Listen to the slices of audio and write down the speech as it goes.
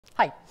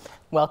Hi,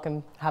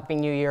 welcome, Happy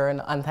New Year,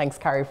 and thanks,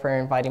 Carrie, for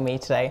inviting me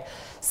today.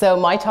 So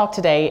my talk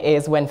today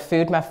is when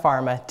food met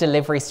pharma,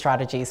 delivery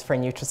strategies for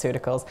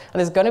nutraceuticals. And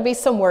there's going to be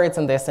some words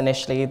in this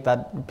initially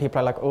that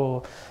people are like,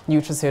 oh,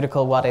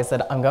 nutraceutical, what is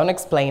it? I'm going to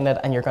explain it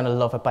and you're going to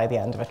love it by the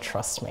end of it,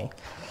 trust me.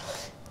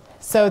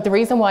 So the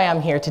reason why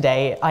I'm here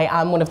today, I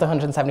am one of the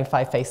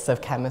 175 Faces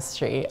of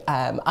Chemistry,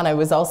 and I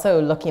was also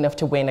lucky enough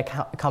to win a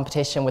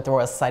competition with the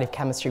Royal Society of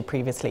Chemistry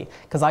previously,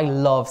 because I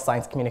love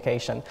science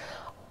communication.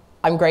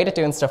 I'm great at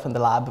doing stuff in the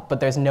lab,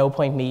 but there's no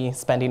point me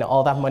spending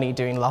all that money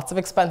doing lots of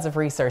expensive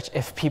research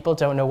if people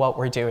don't know what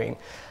we're doing.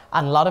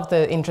 And a lot of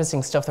the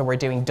interesting stuff that we're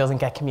doing doesn't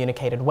get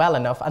communicated well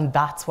enough, and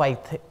that's why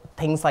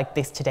things like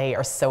this today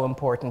are so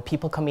important.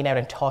 People coming out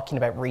and talking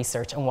about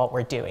research and what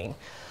we're doing.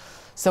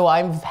 So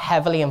I'm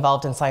heavily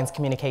involved in science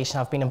communication.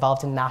 I've been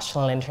involved in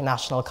national and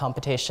international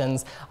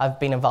competitions. I've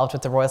been involved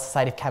with the Royal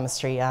Society of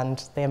Chemistry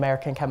and the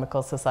American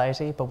Chemical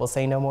Society, but we'll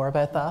say no more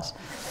about that.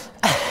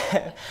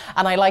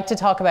 And I like to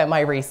talk about my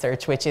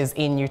research, which is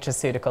in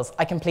nutraceuticals.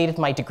 I completed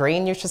my degree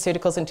in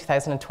nutraceuticals in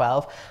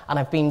 2012, and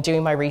I've been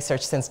doing my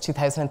research since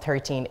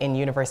 2013 in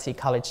University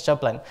College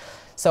Dublin.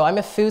 So I'm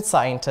a food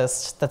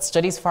scientist that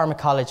studies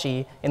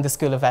pharmacology in the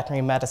School of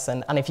Veterinary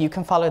Medicine, and if you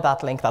can follow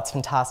that link, that's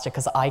fantastic,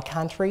 because I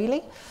can't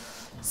really.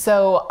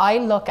 So I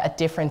look at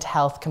different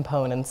health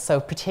components. So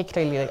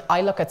particularly,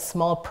 I look at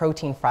small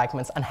protein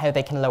fragments and how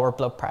they can lower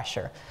blood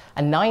pressure.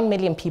 And 9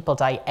 million people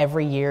die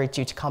every year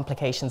due to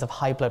complications of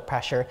high blood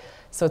pressure.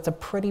 So it's a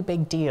pretty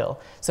big deal.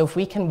 So if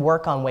we can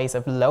work on ways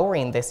of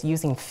lowering this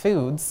using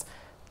foods,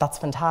 that's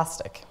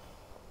fantastic.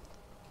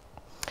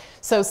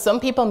 So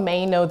some people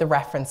may know the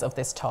reference of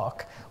this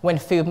talk, When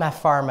Food Met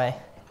Pharma.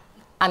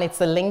 And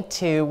it's a link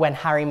to When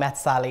Harry Met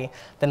Sally,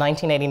 the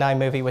 1989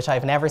 movie, which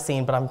I've never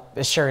seen, but I'm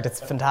assured it's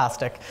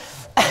fantastic.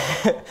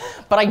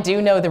 But I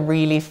do know the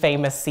really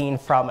famous scene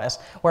from it,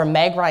 where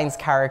Meg Ryan's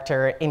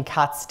character in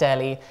Cat's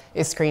Deli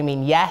is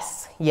screaming,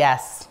 yes,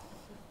 yes,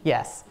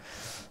 yes.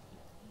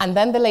 And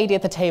then the lady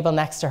at the table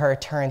next to her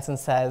turns and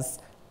says,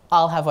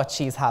 I'll have what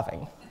she's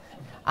having.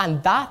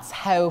 And that's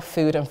how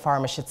food and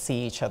pharma should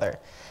see each other.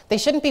 They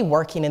shouldn't be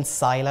working in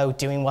silo,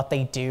 doing what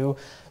they do,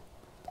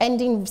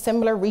 ending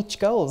similar reach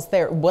goals.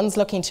 One's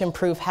looking to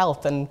improve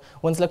health and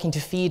one's looking to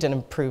feed and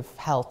improve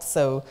health.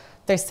 So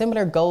there's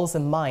similar goals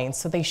in mind,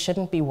 so they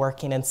shouldn't be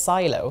working in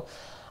silo.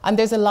 And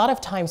there's a lot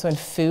of times when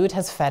food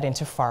has fed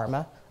into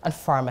pharma and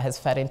pharma has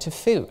fed into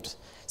food.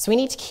 So we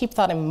need to keep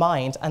that in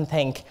mind and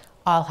think,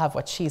 I'll have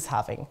what she's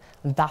having.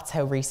 And that's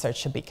how research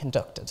should be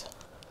conducted.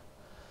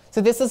 So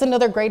this is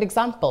another great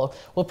example.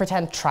 We'll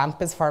pretend Tramp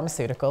is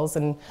pharmaceuticals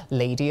and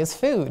Lady is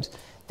food.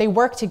 They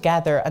work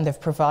together and they've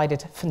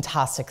provided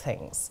fantastic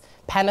things.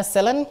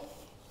 Penicillin,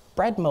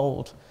 bread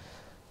mold.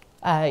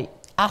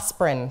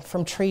 Aspirin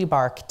from tree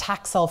bark.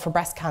 Taxol for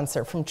breast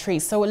cancer from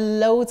trees. So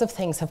loads of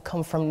things have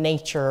come from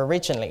nature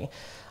originally.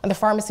 And the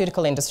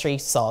pharmaceutical industry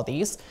saw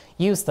these,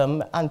 used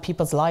them, and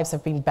people's lives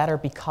have been better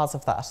because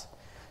of that.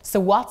 So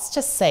what's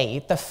to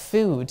say the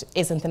food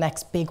isn't the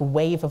next big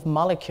wave of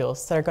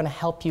molecules that are going to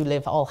help you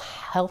live all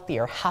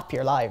healthier,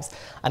 happier lives?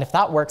 And if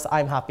that works,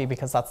 I'm happy,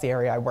 because that's the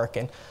area I work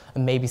in.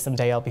 And maybe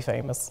someday I'll be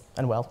famous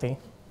and wealthy,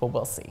 but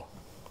we'll see.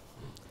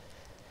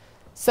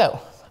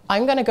 So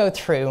I'm going to go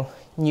through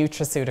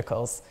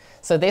nutraceuticals.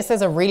 So this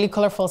is a really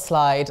colorful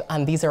slide,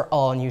 and these are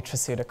all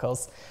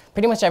nutraceuticals.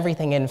 Pretty much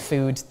everything in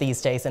food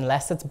these days,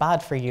 unless it's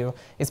bad for you,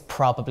 is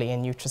probably a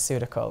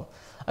nutraceutical.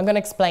 I'm going to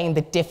explain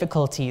the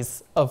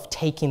difficulties of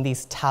taking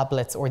these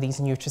tablets or these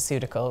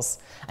nutraceuticals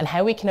and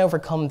how we can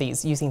overcome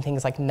these using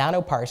things like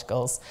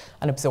nanoparticles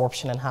and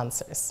absorption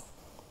enhancers.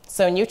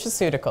 So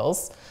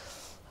nutraceuticals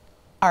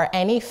are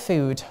any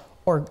food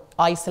or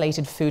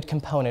isolated food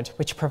component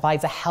which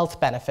provides a health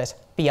benefit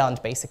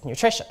beyond basic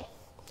nutrition.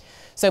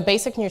 So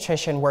basic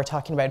nutrition, we're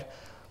talking about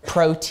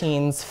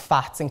proteins,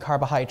 fats, and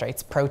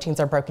carbohydrates.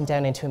 Proteins are broken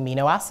down into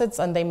amino acids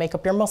and they make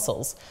up your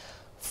muscles.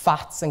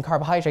 Fats and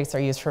carbohydrates are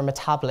used for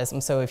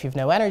metabolism. So if you've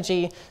no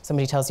energy,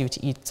 somebody tells you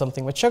to eat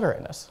something with sugar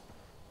in it.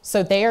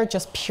 So they are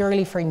just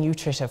purely for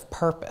nutritive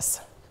purpose.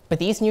 But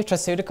these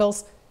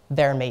nutraceuticals,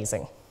 they're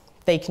amazing.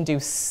 They can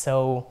do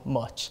so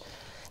much.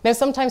 Now,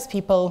 sometimes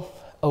people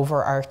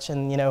overarch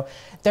and,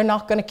 they're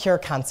not going to cure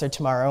cancer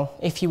tomorrow.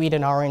 If you eat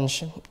an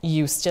orange,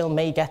 you still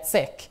may get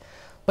sick.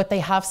 But they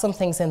have some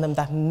things in them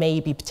that may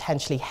be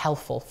potentially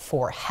helpful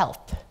for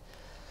health.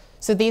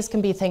 So these can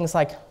be things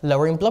like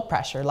lowering blood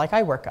pressure, like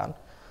I work on.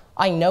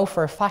 I know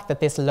for a fact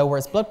that this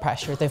lowers blood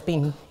pressure. There have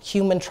been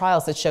human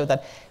trials that show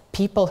that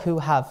people who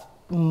have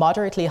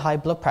moderately high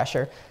blood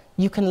pressure,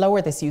 you can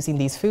lower this using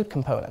these food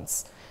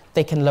components.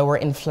 They can lower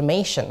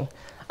inflammation.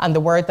 And the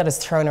word that is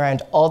thrown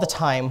around all the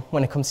time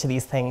when it comes to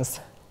these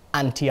things,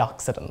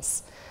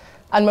 antioxidants.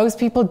 And most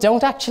people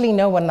don't actually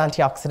know what an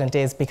antioxidant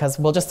is, because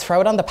we'll just throw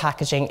it on the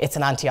packaging, it's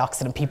an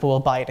antioxidant, people will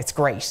buy it, it's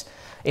great.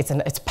 It's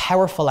a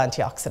powerful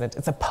antioxidant,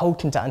 it's a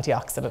potent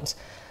antioxidant.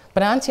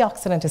 But an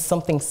antioxidant is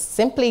something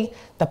simply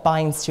that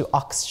binds to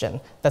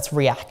oxygen that's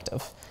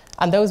reactive.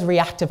 And those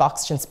reactive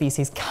oxygen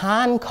species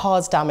can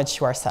cause damage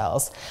to our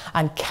cells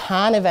and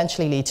can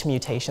eventually lead to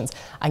mutations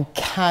and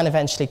can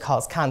eventually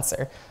cause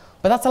cancer.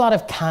 But that's a lot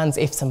of cans,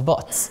 ifs and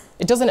buts.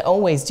 It doesn't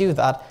always do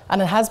that,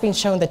 and it has been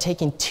shown that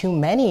taking too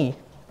many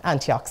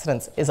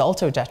antioxidants is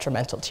also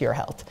detrimental to your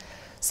health.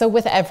 So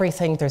with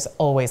everything, there's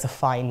always a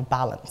fine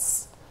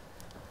balance.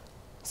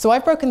 So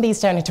I've broken these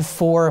down into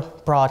 4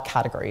 broad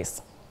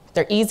categories.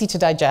 They're easy to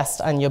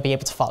digest and you'll be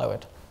able to follow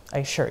it, I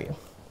assure you.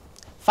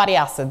 Fatty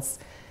acids,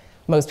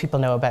 most people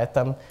know about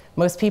them.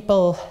 Most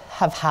people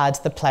have had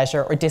the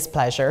pleasure or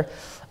displeasure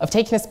of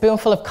taking a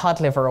spoonful of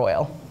cod liver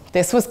oil.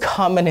 This was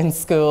common in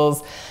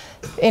schools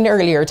in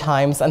earlier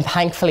times, and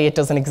thankfully it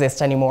doesn't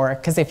exist anymore,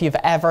 because if you've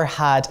ever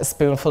had a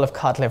spoonful of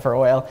cod liver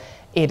oil,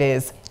 it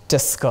is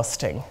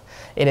disgusting.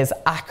 It is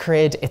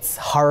acrid, it's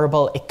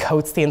horrible, it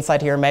coats the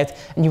inside of your mouth,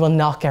 and you will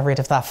not get rid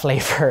of that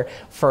flavor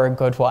for a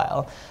good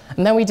while.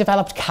 And then we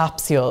developed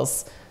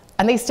capsules,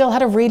 and they still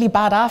had a really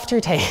bad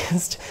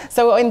aftertaste.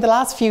 So in the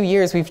last few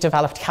years, we've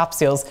developed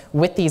capsules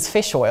with these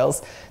fish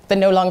oils that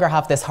no longer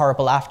have this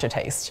horrible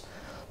aftertaste.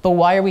 But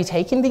why are we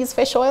taking these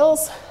fish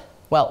oils?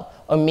 Well,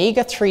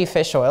 omega-3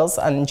 fish oils,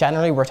 and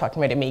generally we're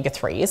talking about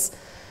omega-3s,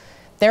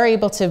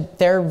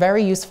 they're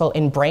very useful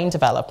in brain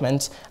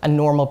development and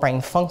normal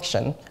brain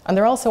function, and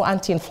they're also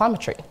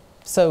anti-inflammatory.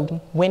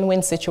 So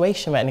win-win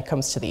situation when it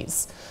comes to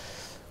these.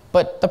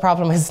 But the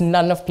problem is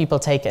not enough people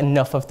take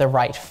enough of the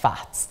right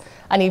fats.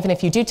 And even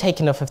if you do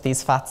take enough of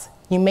these fats,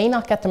 you may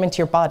not get them into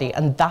your body,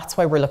 and that's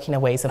why we're looking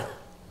at ways of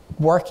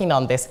working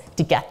on this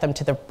to get them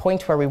to the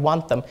point where we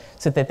want them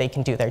so that they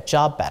can do their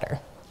job better.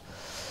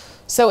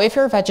 So if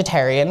you're a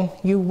vegetarian,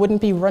 you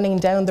wouldn't be running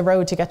down the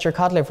road to get your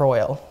cod liver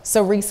oil.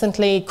 So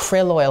recently,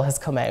 krill oil has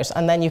come out,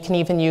 and then you can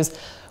even use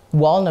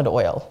walnut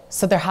oil.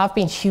 So there have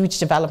been huge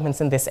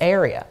developments in this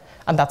area,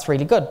 and that's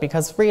really good,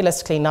 because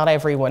realistically, not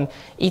everyone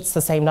eats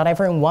the same, not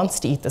everyone wants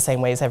to eat the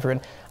same way as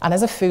everyone. And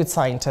as a food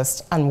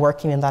scientist and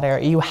working in that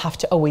area, you have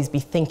to always be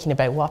thinking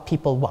about what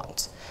people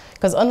want.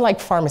 Because unlike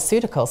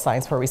pharmaceutical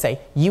science, where we say,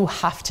 you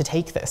have to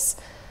take this,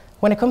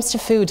 when it comes to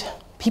food,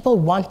 people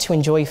want to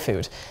enjoy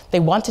food. They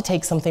want to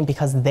take something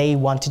because they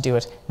want to do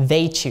it.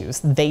 They choose,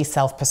 they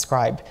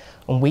self-prescribe,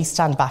 and we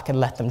stand back and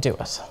let them do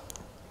it.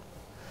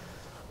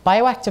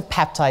 Bioactive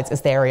peptides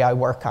is the area I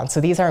work on. So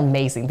these are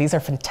amazing, these are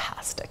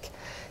fantastic.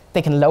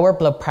 They can lower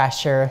blood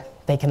pressure,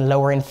 they can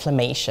lower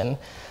inflammation,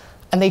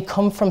 and they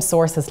come from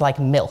sources like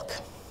milk.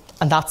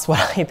 And that's what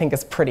I think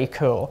is pretty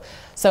cool.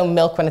 So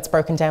milk, when it's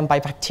broken down by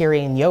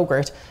bacteria in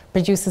yogurt,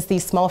 produces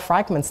these small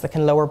fragments that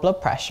can lower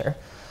blood pressure.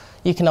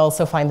 You can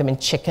also find them in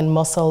chicken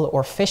muscle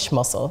or fish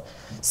muscle.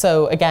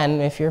 So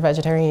again, if you're a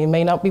vegetarian, you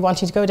may not be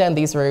wanting to go down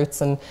these routes,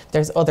 and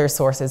there's other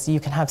sources. You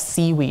can have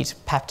seaweed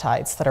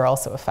peptides that are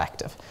also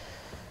effective.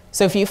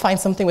 So if you find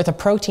something with a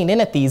protein in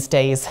it these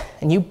days,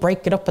 and you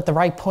break it up at the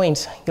right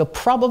point, you'll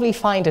probably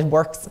find it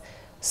works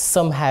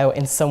somehow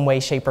in some way,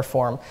 shape or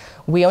form.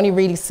 We only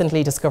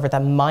recently discovered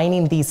that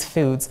mining these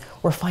foods,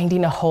 we're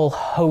finding a whole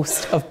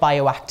host of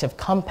bioactive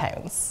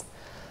compounds.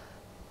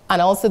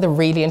 And also the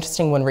really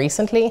interesting one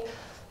recently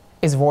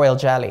is royal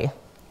jelly.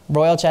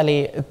 Royal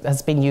jelly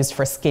has been used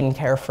for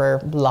skincare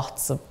for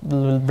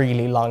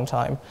really long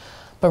time.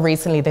 But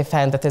recently they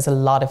found that there's a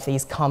lot of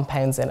these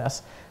compounds in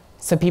it.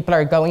 So people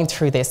are going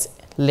through this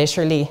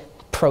literally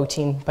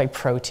protein by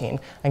protein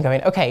and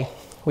going, okay,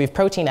 we have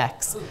protein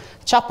X,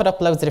 chop it up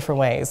loads of different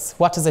ways.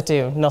 What does it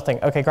do? Nothing.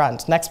 Okay,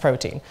 grand, next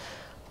protein.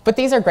 But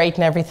these are great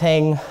and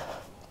everything.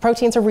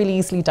 Proteins are really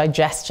easily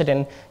digested,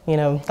 and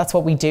that's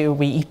what we do.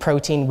 We eat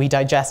protein, we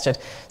digest it.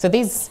 So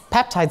these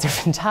peptides are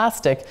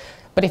fantastic,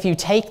 but if you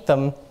take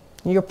them,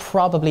 you're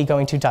probably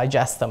going to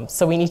digest them.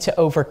 So we need to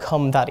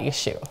overcome that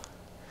issue.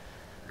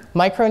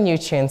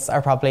 Micronutrients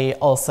are probably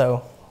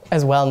also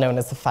as well known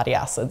as the fatty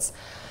acids.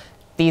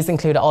 These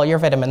include all your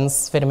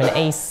vitamins, vitamin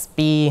A,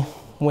 B,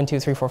 1, 2,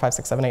 3, 4, 5,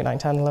 6, 7, 8, 9,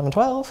 10, 11,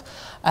 12,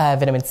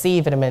 vitamin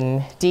C,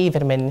 vitamin D,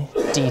 vitamin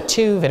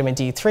D2, vitamin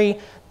D3,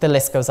 the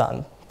list goes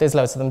on. There's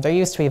loads of them. There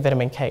used to be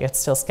vitamin K. It's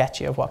still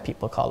sketchy of what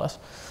people call it.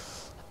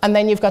 And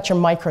then you've got your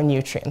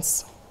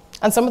micronutrients.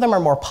 And some of them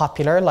are more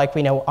popular, like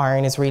we know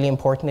iron is really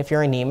important if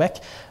you're anemic.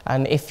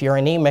 And if you're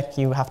anemic,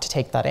 you have to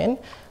take that in.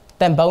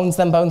 Then bones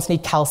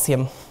need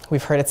calcium.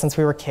 We've heard it since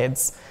we were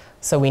kids.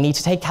 So we need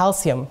to take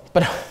calcium.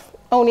 But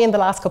only in the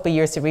last couple of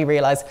years did we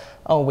realize,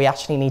 oh, we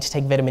actually need to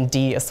take vitamin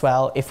D as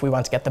well if we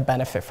want to get the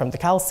benefit from the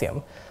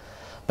calcium.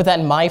 But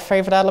then my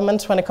favorite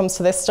element when it comes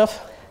to this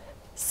stuff,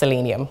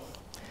 selenium.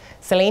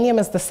 Selenium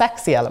is the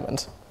sexy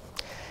element.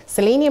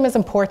 Selenium is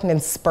important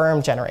in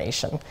sperm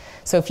generation.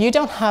 So if you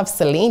don't have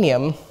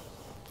selenium,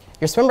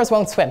 your swimmers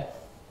won't swim.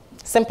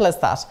 Simple as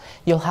that.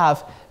 You'll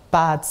have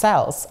bad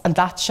cells, and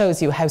that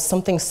shows you how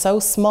something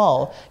so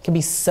small can be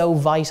so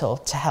vital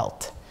to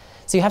health.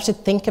 So you have to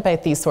think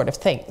about these sort of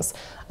things,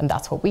 and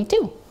that's what we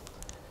do.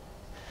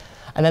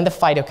 And then the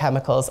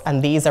phytochemicals,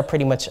 and these are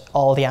pretty much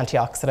all the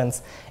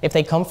antioxidants. If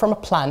they come from a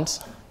plant,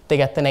 they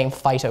get the name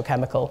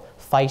phytochemical,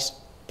 phyt,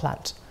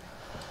 plant.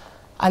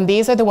 And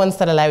these are the ones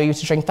that allow you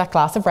to drink that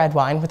glass of red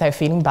wine without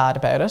feeling bad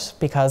about it,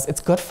 because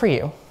it's good for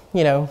you.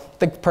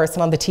 The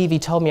person on the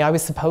TV told me I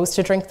was supposed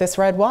to drink this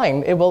red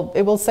wine. It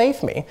will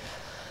save me.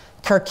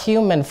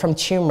 Curcumin from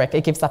turmeric,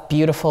 it gives that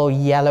beautiful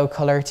yellow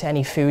color to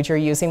any food you're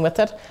using with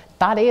it.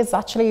 That is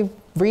actually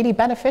really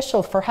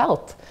beneficial for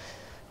health.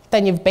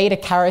 Then you've beta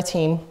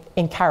carotene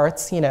in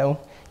carrots, you know,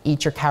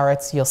 eat your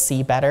carrots, you'll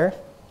see better.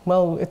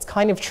 Well, it's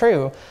kind of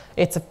true.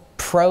 It's a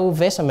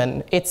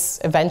pro-vitamin. It's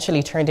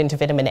eventually turned into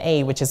vitamin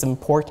A, which is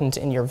important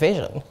in your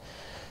vision.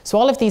 So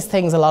all of these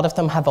things, a lot of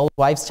them have old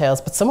wives'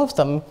 tales, but some of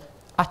them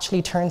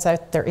actually turns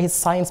out there is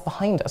science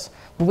behind it.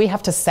 But we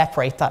have to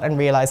separate that and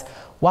realize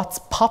what's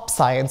pop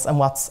science and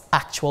what's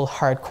actual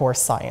hardcore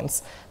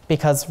science.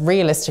 Because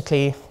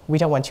realistically, we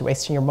don't want you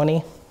wasting your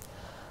money.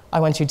 I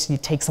want you to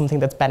take something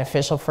that's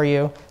beneficial for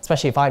you,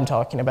 especially if I'm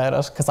talking about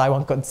it, because I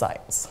want good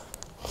science.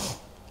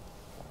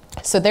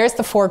 So there's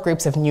the 4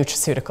 groups of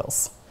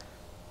nutraceuticals.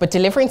 But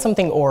delivering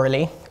something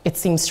orally, it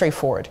seems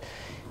straightforward.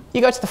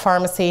 You go to the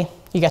pharmacy,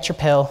 you get your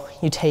pill,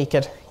 you take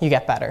it, you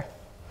get better.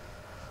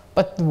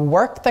 But the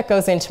work that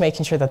goes into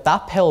making sure that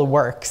that pill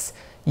works,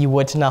 you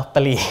would not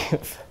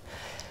believe.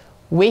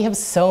 We have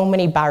so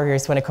many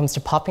barriers when it comes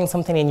to popping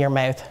something in your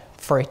mouth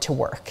for it to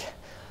work.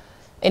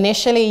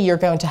 Initially, you're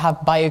going to have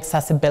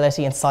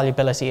bioaccessibility and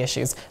solubility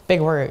issues,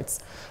 big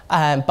words.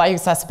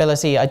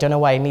 Bioaccessibility, I don't know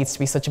why it needs to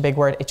be such a big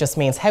word. It just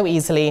means how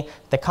easily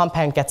the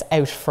compound gets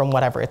out from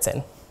whatever it's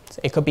in.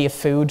 It could be a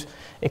food,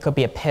 it could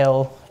be a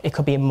pill, it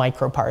could be a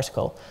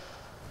microparticle.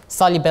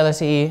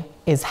 Solubility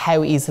is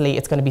how easily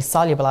it's going to be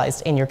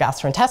solubilized in your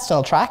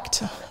gastrointestinal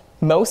tract.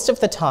 Most of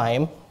the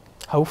time,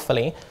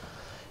 hopefully,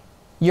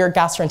 your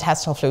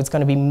gastrointestinal fluid is going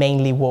to be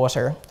mainly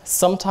water.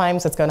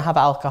 Sometimes it's going to have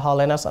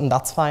alcohol in it, and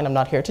that's fine, I'm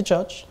not here to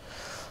judge.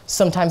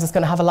 Sometimes it's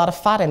going to have a lot of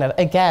fat in it.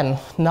 Again,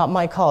 not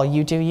my call,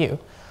 you do you.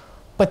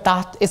 But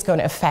that is going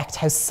to affect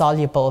how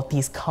soluble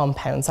these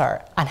compounds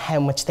are and how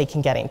much they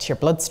can get into your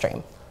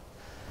bloodstream.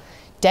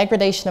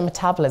 Degradation and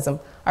metabolism.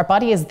 Our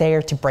body is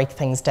there to break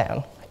things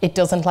down. It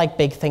doesn't like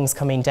big things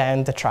coming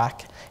down the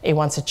track. It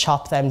wants to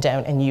chop them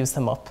down and use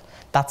them up.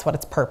 That's what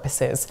its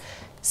purpose is.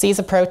 Sees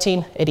a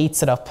protein, it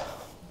eats it up,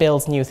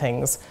 builds new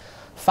things.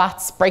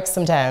 Fats, breaks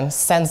them down,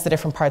 sends the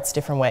different parts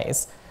different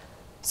ways.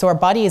 So our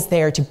body is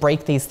there to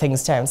break these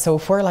things down. So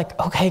if we're like,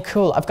 okay,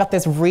 cool, I've got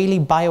this really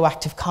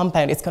bioactive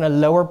compound, it's going to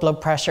lower blood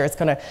pressure, it's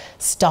going to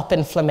stop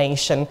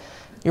inflammation.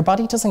 Your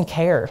body doesn't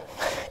care.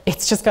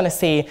 It's just going to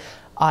see,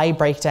 I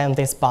break down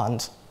this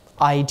bond,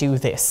 I do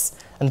this.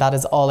 And that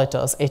is all it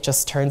does. It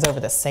just turns over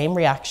the same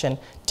reaction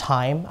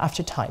time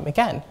after time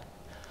again.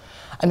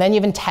 And then you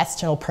have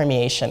intestinal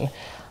permeation.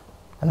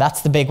 And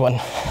that's the big one.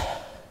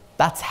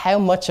 That's how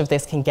much of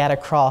this can get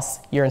across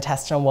your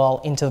intestinal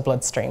wall into the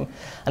bloodstream.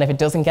 And if it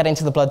doesn't get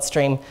into the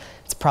bloodstream,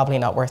 it's probably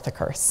not worth the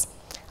curse.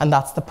 And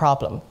that's the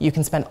problem. You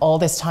can spend all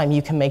this time,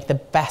 you can make the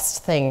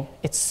best thing.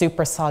 It's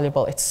super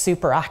soluble, it's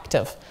super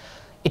active.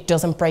 It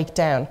doesn't break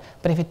down.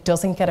 But if it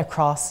doesn't get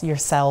across your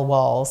cell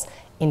walls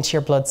into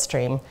your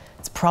bloodstream,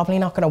 it's probably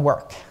not going to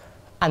work.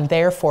 And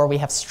therefore, we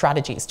have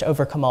strategies to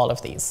overcome all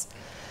of these.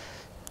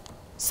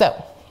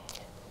 So,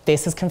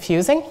 this is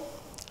confusing,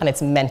 and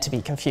it's meant to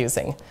be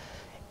confusing.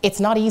 It's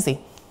not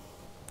easy.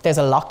 There's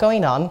a lot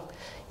going on.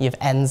 You have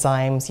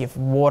enzymes, you have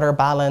water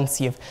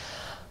balance, you have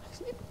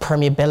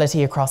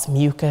permeability across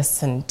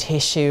mucus and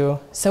tissue.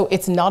 So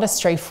it's not a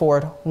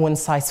straightforward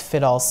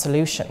one-size-fits-all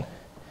solution.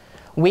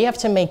 We have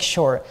to make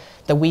sure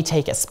that we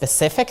take a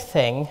specific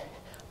thing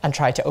and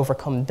try to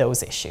overcome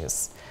those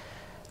issues.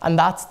 And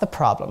that's the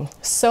problem.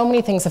 So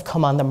many things have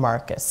come on the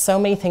market. So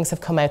many things have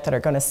come out that are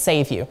going to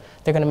save you.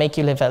 They're going to make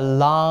you live a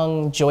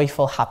long,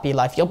 joyful, happy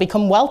life. You'll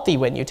become wealthy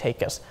when you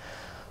take it.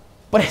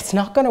 But it's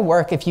not going to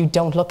work if you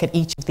don't look at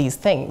each of these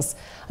things.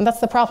 And that's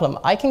the problem.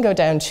 I can go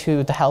down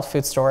to the health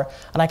food store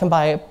and I can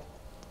buy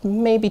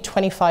maybe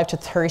 25 to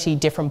 30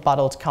 different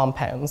bottled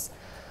compounds.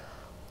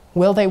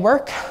 Will they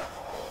work?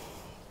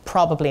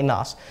 Probably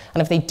not.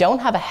 And if they don't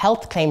have a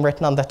health claim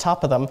written on the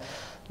top of them,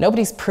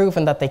 nobody's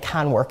proven that they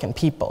can work in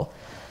people.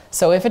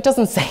 So if it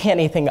doesn't say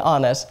anything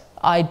on it,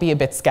 I'd be a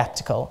bit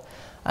skeptical.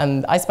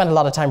 And I spend a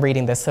lot of time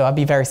reading this, so I'd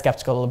be very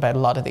skeptical about a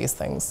lot of these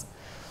things.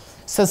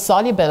 So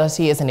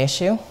solubility is an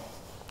issue,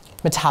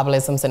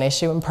 metabolism is an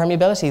issue, and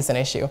permeability is an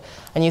issue.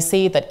 And you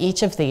see that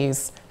each of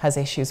these has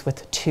issues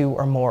with 2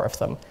 or more of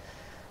them.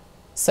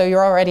 So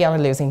you're already on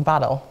a losing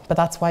battle, but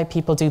that's why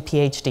people do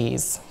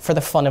PhDs, for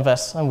the fun of it,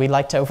 and we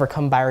like to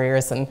overcome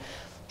barriers and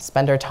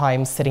spend our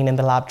time sitting in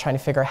the lab trying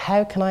to figure out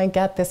how can I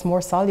get this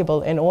more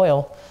soluble in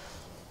oil.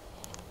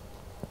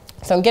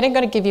 So I'm going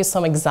to give you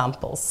some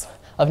examples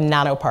of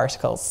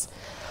nanoparticles.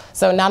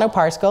 So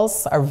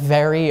nanoparticles are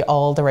very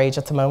all the rage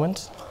at the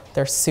moment.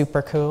 They're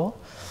super cool.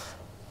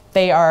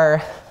 They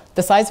are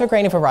the size of a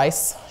grain of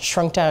rice,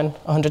 shrunk down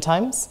 100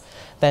 times,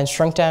 then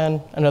shrunk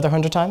down another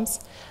 100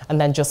 times,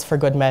 and then just for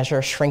good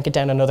measure, shrink it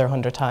down another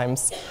 100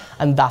 times.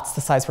 And that's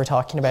the size we're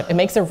talking about. It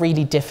makes it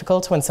really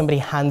difficult when somebody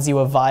hands you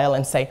a vial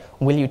and say,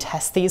 will you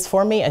test these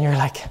for me? And you're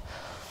like,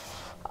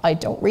 I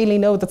don't really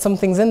know that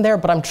something's in there,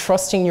 but I'm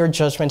trusting your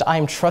judgment.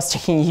 I'm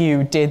trusting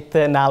you did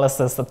the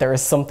analysis that there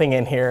is something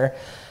in here.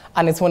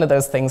 And it's one of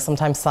those things,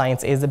 sometimes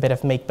science is a bit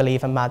of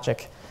make-believe and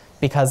magic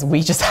because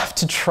we just have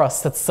to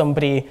trust that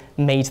somebody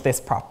made this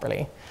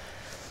properly.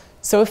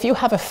 So if you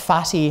have a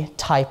fatty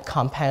type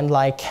compound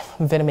like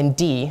vitamin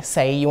D,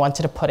 say you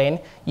wanted to put in,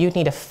 you'd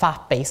need a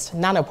fat-based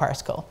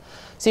nanoparticle.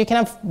 So you can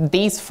have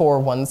these 4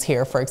 ones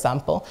here, for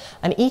example,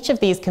 and each of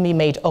these can be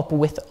made up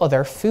with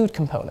other food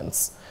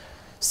components.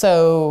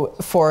 So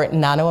for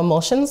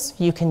nanoemulsions,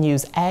 you can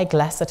use egg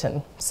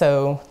lecithin.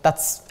 So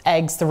that's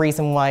eggs, the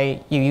reason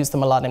why you use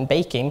them a lot in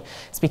baking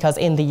is because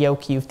in the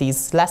yolk you have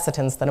these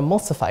lecithins that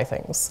emulsify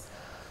things.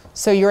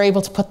 So you're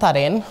able to put that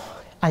in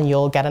and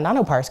you'll get a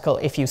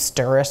nanoparticle if you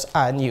stir it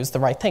and use the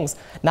right things.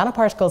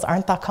 Nanoparticles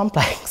aren't that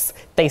complex.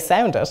 They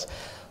sound it.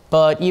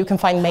 But you can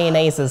find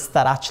mayonnaises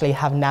that actually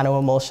have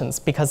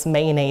nanoemulsions because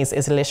mayonnaise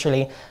is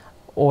literally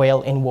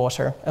oil in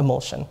water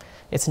emulsion.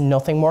 It's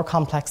nothing more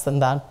complex than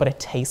that, but it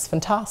tastes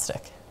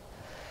fantastic.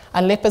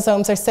 And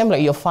liposomes are similar.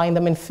 You'll find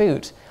them in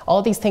food.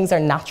 All these things are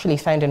naturally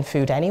found in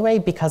food anyway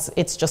because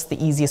it's just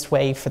the easiest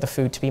way for the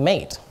food to be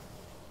made.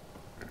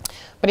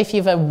 But if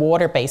you have a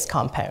water-based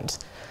compound,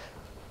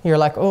 you're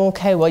like, oh,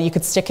 okay, well, you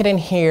could stick it in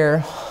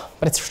here,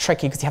 but it's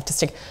tricky because you have to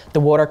stick the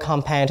water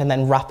compound and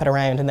then wrap it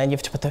around, and then you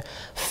have to put the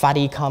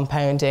fatty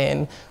compound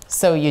in.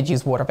 So you'd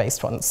use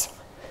water-based ones.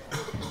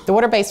 The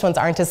water-based ones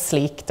aren't as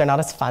sleek, they're not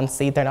as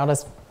fancy, they're not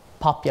as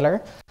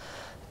popular,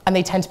 and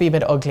they tend to be a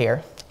bit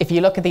uglier. If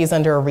you look at these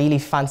under a really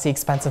fancy,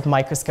 expensive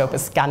microscope, a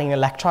scanning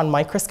electron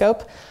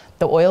microscope,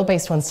 the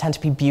oil-based ones tend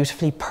to be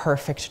beautifully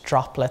perfect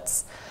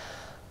droplets.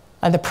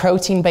 And the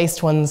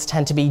protein-based ones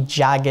tend to be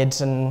jagged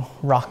and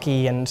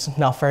rocky and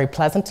not very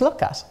pleasant to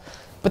look at.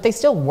 But they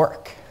still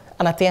work.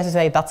 And at the end of the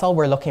day, that's all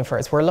we're looking for,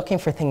 is we're looking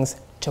for things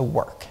to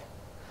work.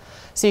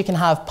 So you can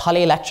have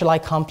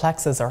polyelectrolyte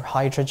complexes or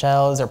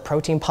hydrogels or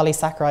protein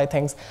polysaccharide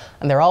things,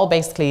 and they're all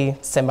basically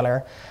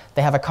similar.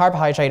 They have a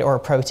carbohydrate or a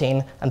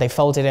protein, and they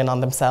fold it in on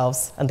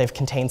themselves, and they've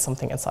contained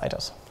something inside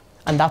it.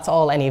 And that's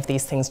all any of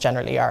these things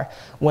generally are,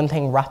 one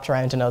thing wrapped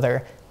around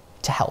another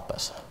to help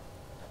it.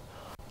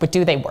 But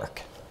do they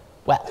work?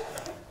 Well,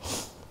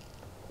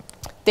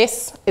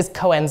 this is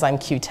coenzyme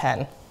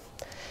Q10.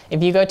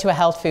 If you go to a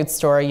health food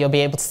store, you'll be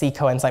able to see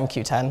coenzyme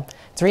Q10.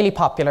 It's really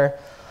popular.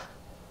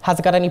 Has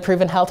it got any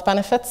proven health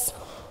benefits?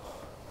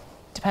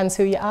 Depends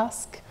who you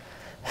ask.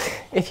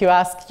 If you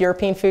ask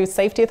European Food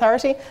Safety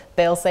Authority,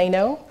 they'll say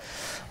no.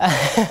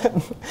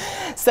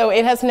 So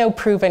it has no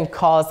proven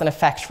cause and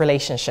effect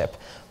relationship,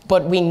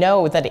 but we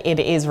know that it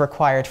is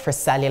required for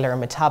cellular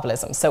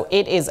metabolism. So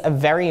it is a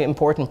very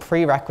important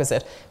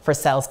prerequisite for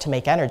cells to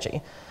make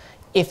energy.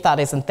 If that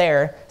isn't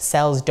there,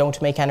 cells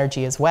don't make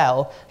energy as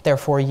well,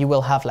 therefore you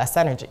will have less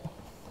energy.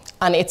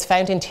 And it's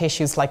found in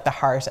tissues like the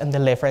heart and the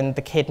liver and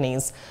the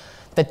kidneys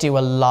that do a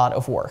lot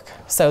of work.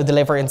 So the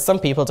liver in some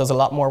people does a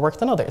lot more work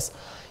than others.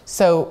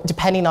 So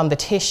depending on the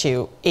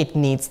tissue, it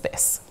needs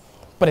this.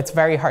 But it's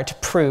very hard to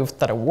prove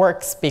that it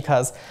works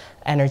because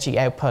energy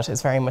output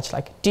is very much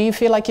like, do you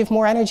feel like you have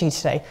more energy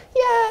today?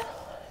 Yeah, a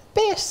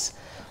bit.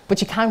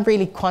 But you can't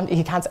really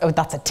you can't say, oh,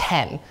 that's a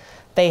 10.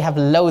 They have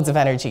loads of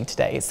energy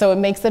today. So it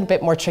makes it a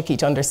bit more tricky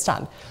to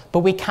understand. But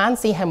we can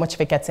see how much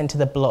of it gets into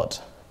the blood.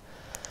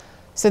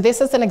 So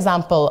this is an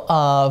example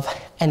of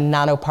a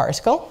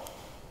nanoparticle.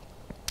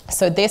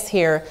 So this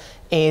here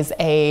is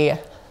a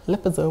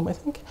liposome, I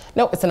think.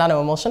 No, it's a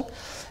nanoemulsion.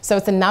 So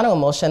it's a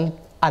nanoemulsion,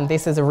 and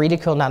this is a really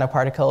cool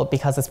nanoparticle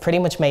because it's pretty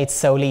much made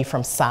solely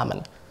from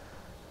salmon.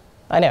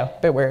 I know,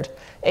 a bit weird.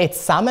 It's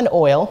salmon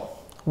oil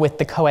with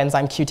the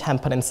coenzyme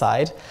Q10 put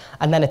inside,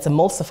 and then it's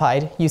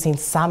emulsified using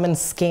salmon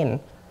skin,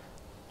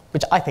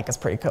 which I think is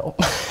pretty cool.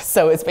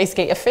 So it's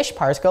basically a fish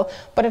particle,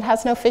 but it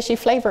has no fishy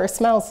flavor or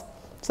smells.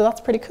 So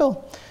that's pretty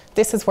cool.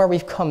 This is where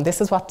we've come.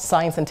 This is what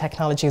science and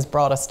technology has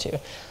brought us to.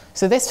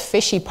 So this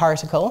fishy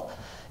particle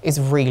is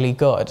really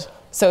good.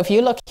 So if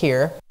you look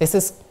here, this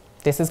is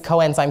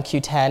coenzyme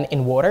Q10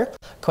 in water,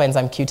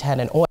 coenzyme Q10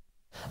 in oil,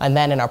 and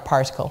then in our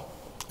particle.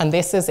 And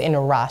this is in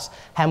a rat,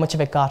 how much of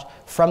it got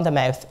from the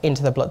mouth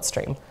into the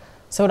bloodstream.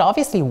 So it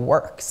obviously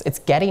works. It's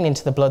getting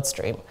into the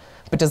bloodstream.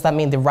 But does that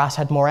mean the rat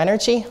had more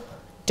energy?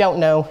 Don't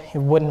know. It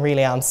wouldn't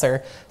really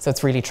answer. So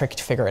it's really tricky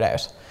to figure it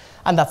out.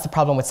 And that's the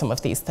problem with some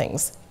of these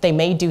things. They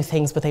may do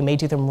things, but they may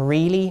do them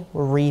really,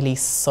 really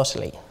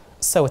subtly.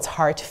 So it's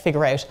hard to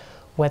figure out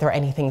whether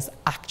anything's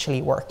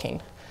actually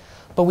working.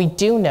 But we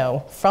do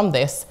know from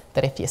this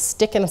that if you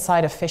stick it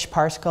inside a fish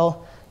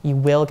particle, you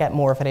will get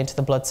more of it into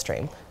the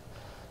bloodstream.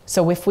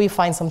 So if we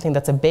find something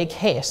that's a big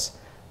hit,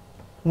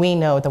 we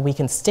know that we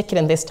can stick it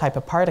in this type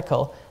of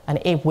particle and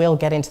it will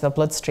get into the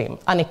bloodstream.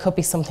 And it could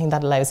be something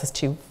that allows us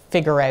to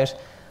figure out,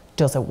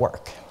 does it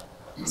work?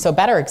 So a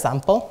better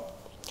example,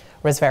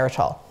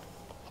 resveratrol.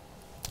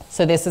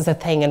 So this is a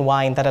thing in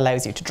wine that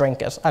allows you to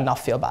drink it and not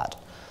feel bad.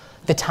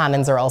 The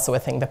tannins are also a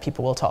thing that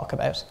people will talk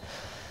about.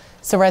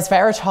 So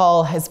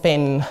resveratrol has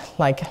been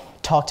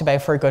talked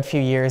about for a good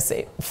few years.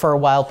 For a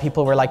while,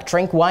 people were like,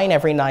 drink wine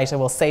every night, it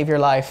will save your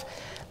life.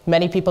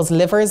 Many people's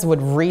livers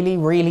would really,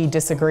 really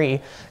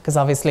disagree because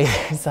obviously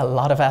there's a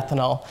lot of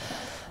ethanol.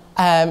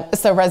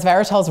 So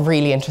resveratrol is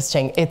really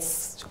interesting.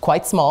 It's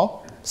quite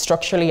small.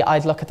 Structurally,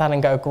 I'd look at that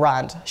and go,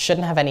 grand,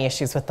 shouldn't have any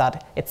issues with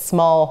that. It's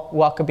small,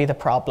 what could be the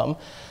problem?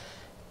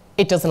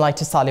 It doesn't like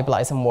to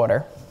solubilize in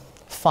water.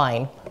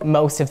 Fine,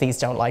 most of these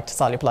don't like to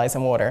solubilize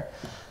in water.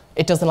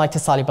 It doesn't like to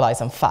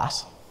solubilize in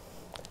fat.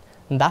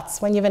 And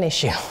that's when you have an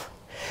issue.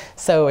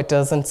 So it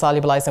doesn't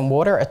solubilize in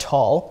water at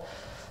all.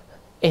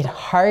 It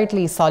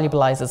hardly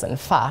solubilizes in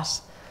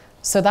fat.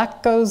 So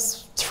that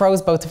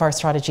throws both of our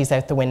strategies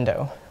out the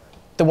window.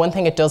 The one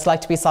thing it does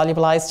like to be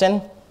solubilized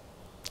in,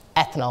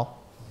 ethanol,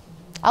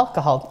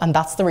 alcohol. And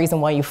that's the reason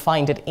why you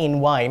find it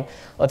in wine,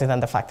 other than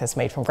the fact that it's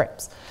made from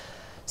grapes.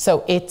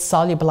 So it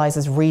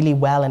solubilizes really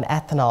well in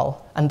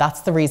ethanol. And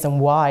that's the reason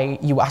why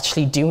you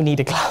actually do need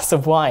a glass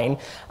of wine,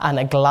 and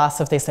a glass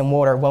of this in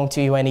water won't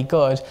do you any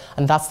good.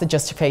 And that's the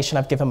justification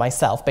I've given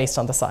myself based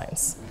on the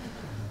science.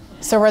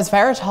 So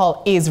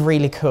resveratrol is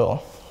really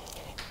cool.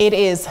 It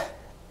is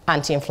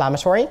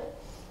anti-inflammatory,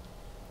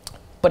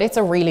 but it's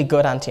a really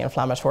good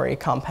anti-inflammatory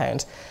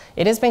compound.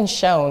 It has been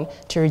shown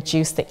to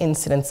reduce the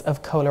incidence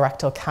of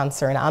colorectal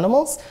cancer in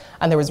animals,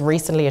 and there was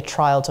recently a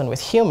trial done with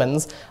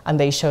humans, and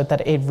they showed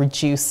that it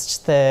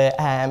reduced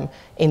the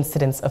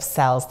incidence of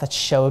cells that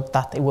showed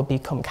that they would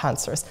become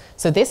cancerous.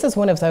 So this is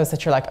one of those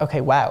that you're like,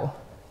 okay, wow,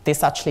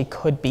 this actually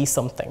could be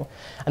something.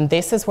 And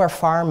this is where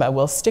pharma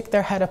will stick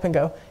their head up and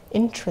go,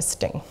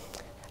 interesting,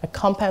 a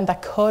compound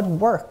that could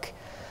work.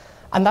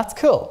 And that's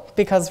cool,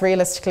 because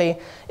realistically,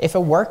 if it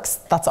works,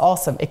 that's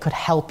awesome. It could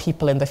help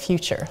people in the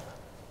future.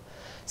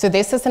 So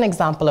this is an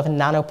example of a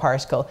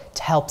nanoparticle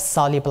to help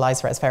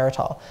solubilize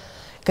resveratrol.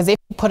 Because if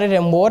you put it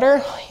in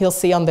water, you'll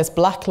see on this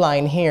black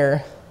line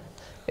here,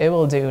 it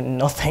will do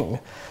nothing.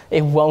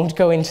 It won't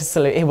go into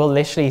solution. It will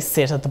literally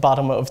sit at the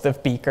bottom of the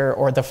beaker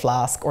or the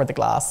flask or the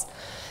glass.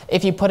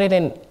 If you put it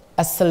in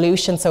a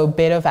solution, so a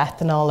bit of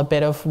ethanol, a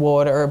bit of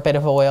water, a bit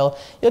of oil,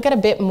 you'll get a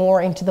bit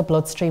more into the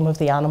bloodstream of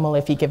the animal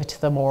if you give it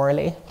to them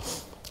orally.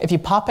 If you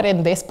pop it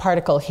in this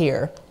particle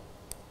here,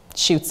 it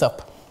shoots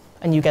up,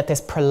 and you get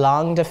this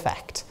prolonged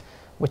effect,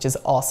 which is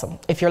awesome.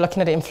 If you're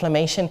looking at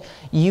inflammation,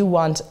 you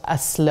want a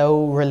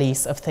slow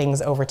release of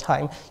things over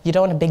time. You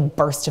don't want a big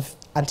burst of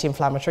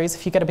anti-inflammatories.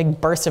 If you get a big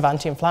burst of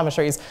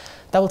anti-inflammatories,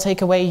 that will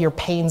take away your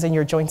pains in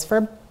your joints for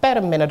about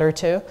a minute or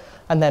two.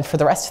 And then for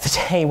the rest of the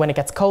day, when it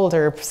gets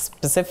colder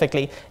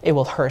specifically, it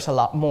will hurt a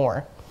lot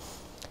more.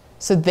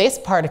 So this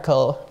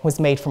particle was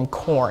made from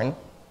corn,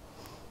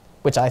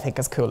 which I think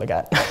is cool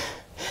again.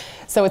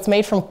 So it's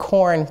made from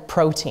corn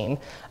protein,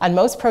 and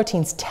most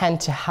proteins tend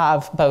to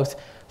have both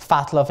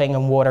fat-loving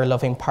and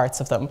water-loving parts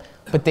of them.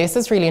 But this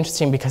is really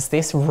interesting because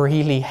this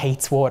really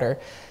hates water.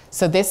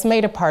 So this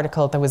made a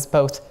particle that was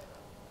both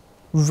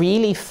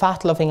really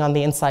fat-loving on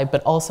the inside,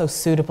 but also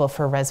suitable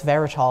for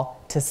resveratrol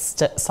to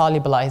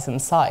solubilize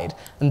inside.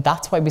 And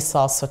that's why we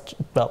saw such,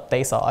 well,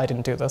 they saw, I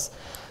didn't do this,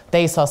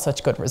 they saw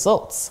such good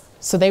results.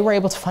 So they were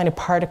able to find a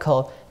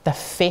particle that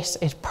fit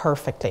it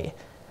perfectly.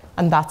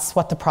 And that's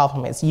what the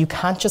problem is. You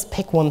can't just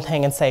pick one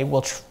thing and say,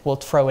 we'll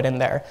throw it in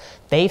there.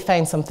 They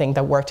found something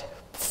that worked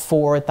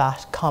for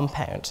that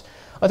compound.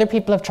 Other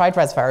people have tried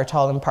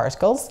resveratrol in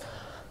particles,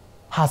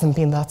 hasn't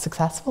been that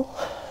successful.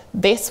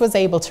 This was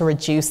able to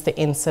reduce the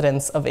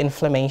incidence of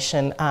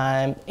inflammation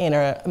in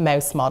a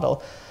mouse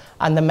model.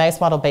 And the mouse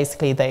model,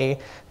 basically,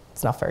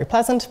 it's not very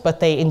pleasant, but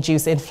they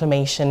induce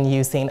inflammation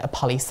using a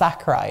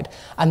polysaccharide.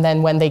 And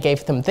then when they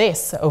gave them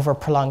this over a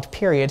prolonged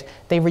period,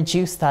 they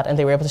reduced that, and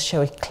they were able to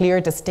show a clear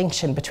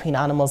distinction between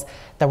animals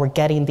that were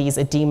getting these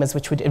edemas,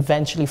 which would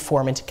eventually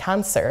form into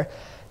cancer,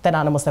 than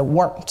animals that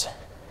weren't.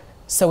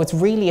 So it's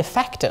really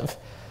effective.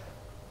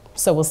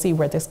 So we'll see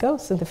where this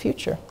goes in the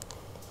future.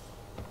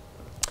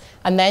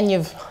 And then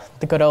you've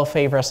the good old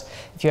favorite.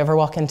 If you ever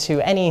walk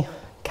into any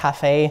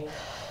cafe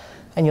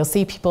and you'll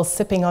see people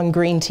sipping on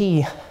green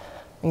tea.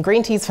 And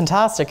green tea is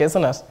fantastic,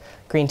 isn't it?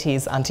 Green tea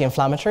is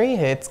anti-inflammatory,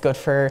 it's good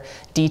for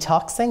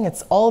detoxing,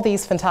 it's all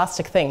these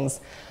fantastic things.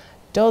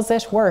 Does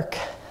it work?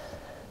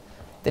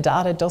 The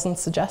data doesn't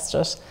suggest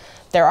it.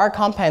 There are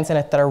compounds in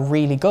it that are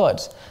really good,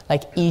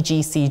 like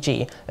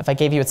EGCG. If I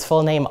gave you its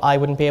full name, I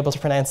wouldn't be able to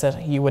pronounce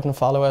it, you wouldn't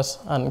follow it,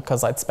 and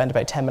because I'd spend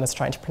about 10 minutes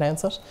trying to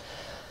pronounce it.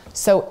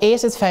 So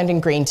it is found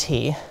in green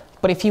tea,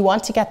 but if you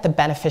want to get the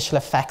beneficial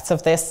effects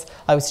of this,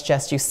 I would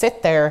suggest you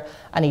sit there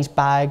and eat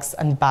bags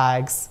and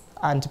bags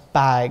and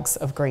bags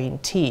of green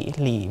tea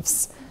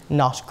leaves,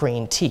 not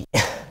green tea.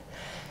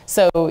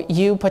 So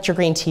you put your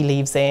green tea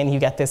leaves in, you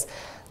get this,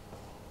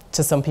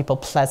 to some people,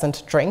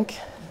 pleasant drink.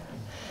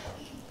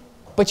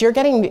 But you're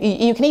getting,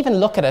 you can even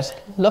look at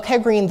it. Look how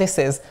green this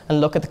is, and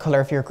look at the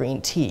color of your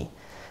green tea.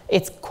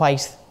 It's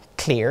quite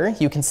clear,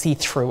 you can see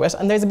through it,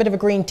 and there's a bit of a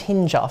green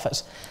tinge off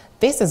it.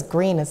 This is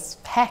green as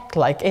heck,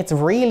 like it's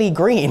really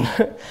green.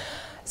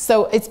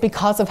 So it's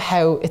because of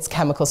how its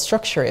chemical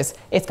structure is.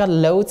 It's got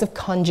loads of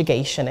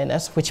conjugation in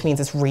it, which means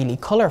it's really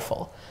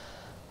colorful.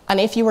 And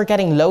if you were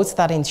getting loads of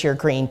that into your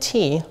green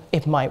tea,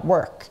 it might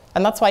work.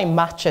 And that's why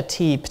matcha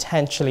tea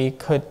potentially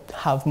could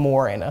have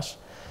more in it.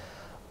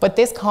 But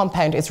this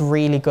compound is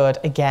really good,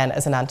 again,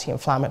 as an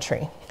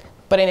anti-inflammatory.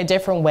 But in a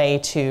different way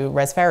to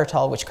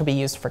resveratrol, which could be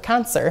used for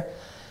cancer,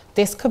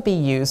 this could be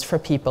used for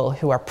people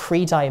who are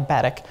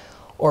pre-diabetic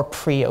or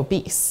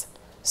pre-obese.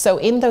 So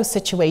in those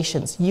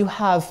situations, you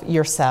have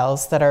your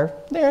cells they're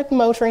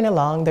motoring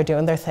along, they're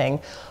doing their thing,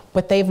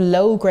 but they've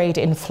low-grade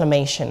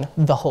inflammation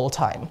the whole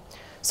time.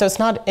 So it's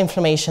not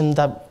inflammation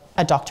that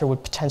a doctor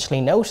would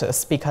potentially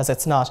notice because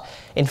it's not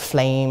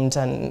inflamed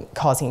and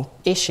causing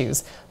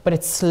issues, but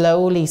it's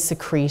slowly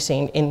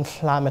secreting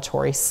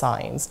inflammatory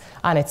signs.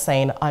 And it's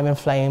saying, I'm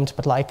inflamed,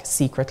 but like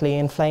secretly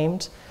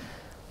inflamed.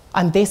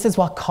 And this is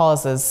what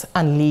causes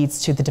and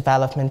leads to the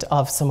development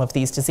of some of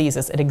these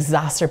diseases. It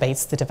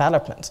exacerbates the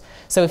development.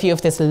 So if you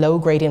have this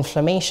low-grade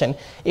inflammation,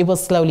 it will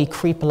slowly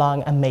creep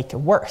along and make it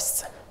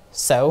worse.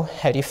 So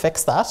how do you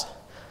fix that?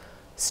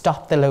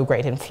 Stop the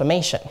low-grade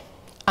inflammation.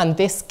 And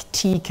this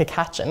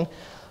T-cacatchin,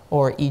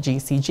 or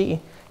EGCG,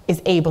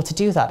 is able to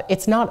do that.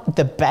 It's not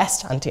the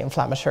best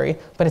anti-inflammatory,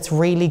 but it's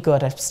really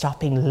good at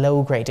stopping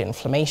low-grade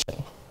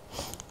inflammation.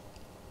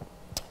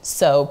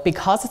 So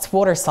because it's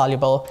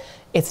water-soluble,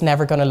 it's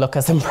never going to look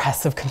as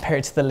impressive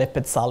compared to the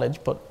lipid-solid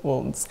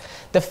ones.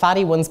 The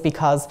fatty ones,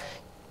 because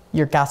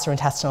your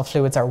gastrointestinal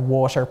fluids are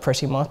water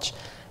pretty much,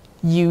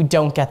 you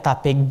don't get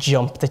that big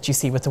jump that you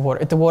see with the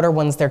water. The water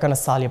ones, they're going to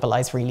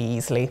solubilize really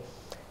easily.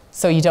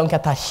 So you don't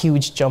get that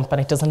huge jump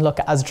and it doesn't look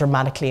as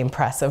dramatically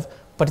impressive,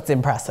 but it's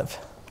impressive,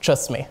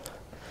 trust me.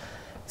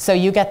 So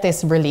you get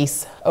this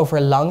release over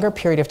a longer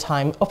period of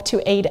time, up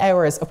to 8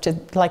 hours, up to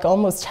like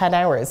almost 10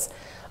 hours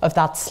of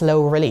that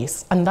slow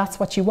release. And that's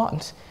what you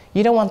want.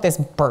 You don't want this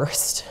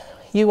burst.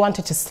 You want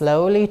it to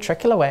slowly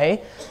trickle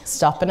away,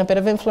 stopping a bit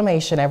of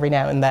inflammation every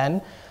now and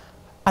then.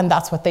 And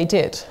that's what they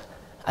did.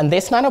 And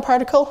this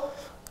nanoparticle,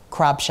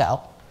 crab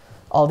shell.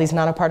 All these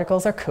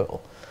nanoparticles are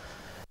cool.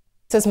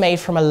 This is made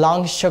from a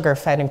long sugar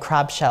found in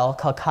crab shell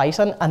called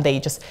chitin, and they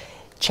just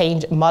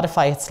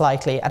modify it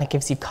slightly, and it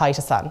gives you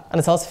chitosan. And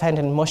it's also found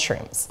in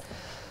mushrooms.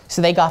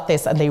 So they got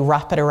this and they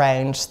wrap it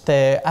around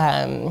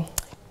the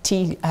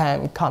T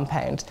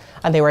compound,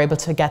 and they were able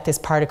to get this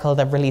particle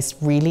that released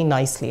really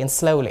nicely and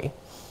slowly.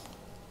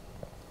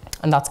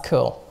 And that's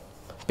cool,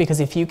 because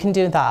if you can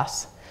do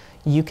that,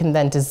 you can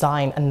then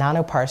design a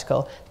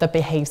nanoparticle that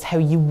behaves how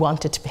you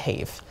want it to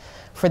behave.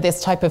 For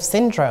this type of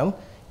syndrome,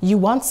 you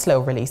want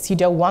slow release. You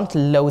don't want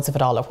loads of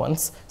it all at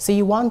once. So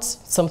you want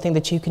something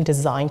that you can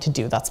design to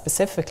do that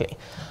specifically.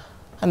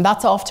 And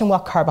that's often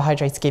what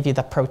carbohydrates give you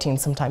that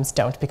proteins sometimes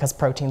don't, because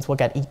proteins will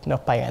get eaten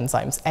up by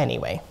enzymes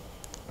anyway.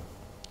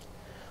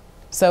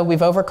 So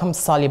we've overcome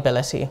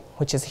solubility,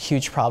 which is a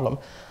huge problem.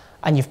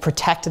 And you've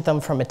protected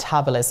them from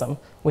metabolism,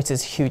 which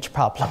is a huge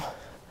problem.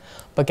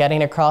 But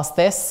getting across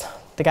this,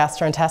 the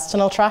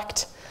gastrointestinal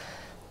tract,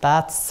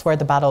 that's where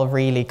the battle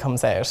really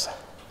comes out.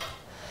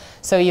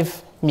 So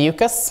you've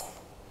mucus.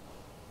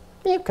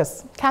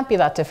 Mucus, can't be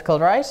that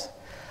difficult, right?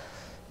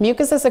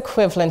 Mucus is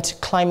equivalent to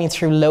climbing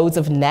through loads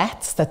of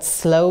nets that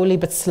slowly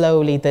but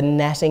slowly the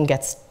netting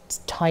gets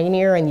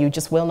tinier and you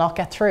just will not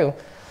get through.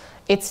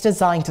 It's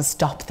designed to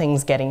stop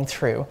things getting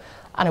through,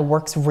 and it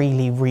works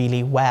really,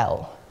 really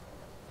well.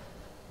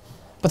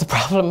 But the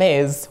problem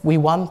is we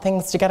want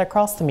things to get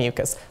across the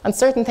mucus, and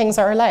certain things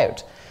are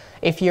allowed.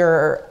 If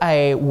you're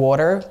a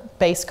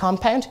water-based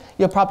compound,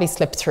 you'll probably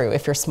slip through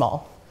if you're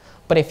small.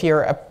 But if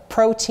you're a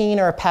protein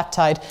or a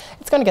peptide,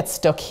 it's going to get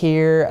stuck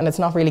here and it's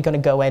not really going to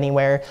go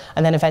anywhere.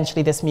 And then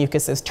eventually this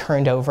mucus is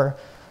turned over.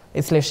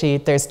 It's literally,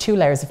 there's 2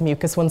 layers of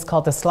mucus. One's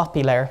called the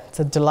sloppy layer. It's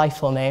a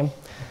delightful name.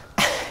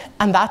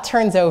 And that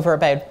turns over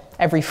about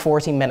every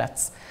 40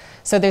 minutes.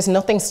 So there's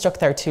nothing stuck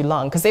there too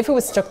long. Because if it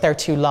was stuck there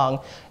too long,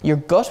 your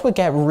gut would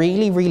get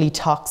really, really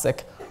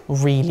toxic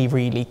really,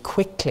 really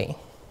quickly.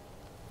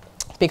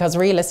 Because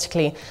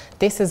realistically,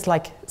 this is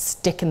like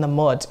stick in the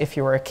mud if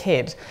you were a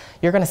kid.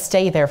 You're going to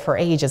stay there for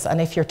ages, and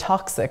if you're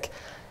toxic,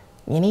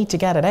 you need to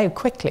get it out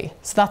quickly.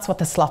 So that's what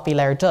the sloppy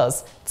layer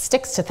does. It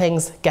sticks to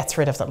things, gets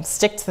rid of them.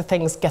 Sticks to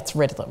things, gets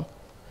rid of them.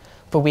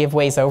 But we have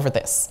ways over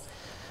this.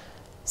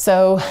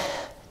 So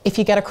if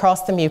you get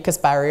across the mucus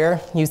barrier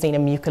using a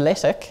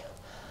mucolytic,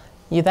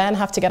 you then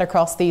have to get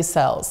across these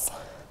cells.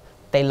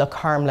 They look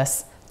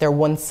harmless. They're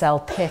 1 cell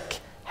thick.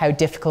 How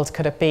difficult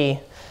could it be?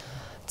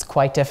 It's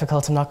quite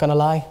difficult, I'm not going to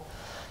lie.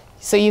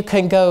 So you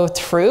can go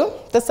through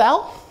the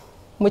cell,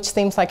 which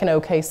seems like an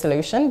okay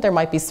solution. There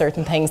might be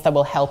certain things that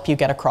will help you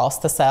get across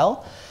the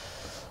cell.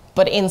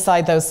 But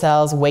inside those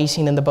cells,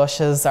 waiting in the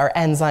bushes, are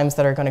enzymes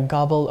that are going to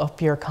gobble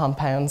up your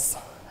compounds.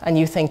 And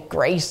you think,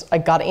 great, I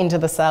got into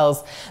the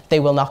cells. They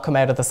will not come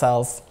out of the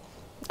cells.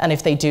 And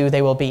if they do,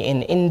 they will be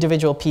in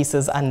individual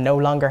pieces and no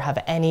longer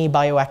have any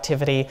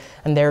bioactivity.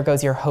 And there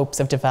goes your hopes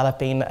of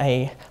developing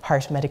a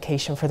heart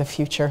medication for the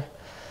future.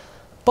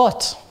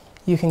 But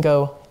you can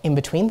go in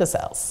between the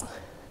cells.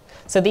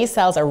 So these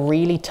cells are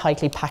really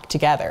tightly packed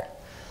together,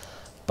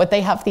 but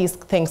they have these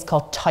things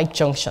called tight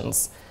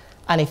junctions.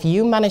 And if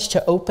you manage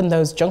to open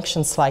those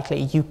junctions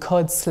slightly, you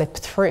could slip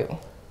through.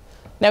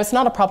 Now, it's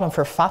not a problem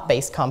for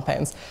fat-based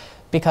compounds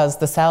because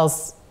the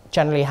cells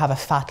generally have a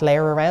fat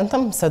layer around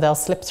them, so they'll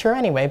slip through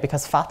anyway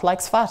because fat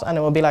likes fat, and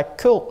it will be like,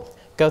 cool,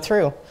 go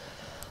through.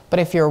 But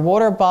if you're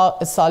water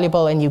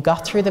soluble and you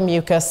got through the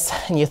mucus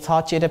and you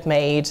thought you'd have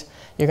made,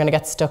 you're going to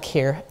get stuck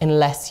here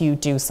unless you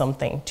do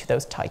something to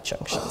those tight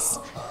junctions.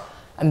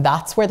 And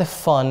that's where the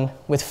fun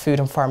with food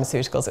and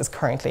pharmaceuticals is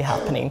currently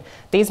happening.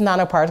 These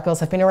nanoparticles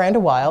have been around a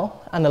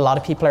while, and a lot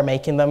of people are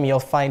making them. You'll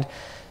find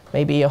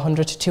maybe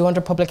 100 to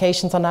 200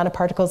 publications on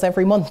nanoparticles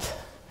every month.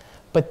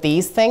 But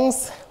these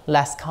things,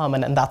 less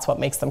common, and that's what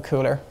makes them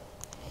cooler.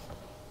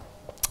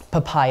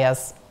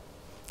 Papayas,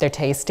 they're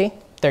tasty,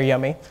 they're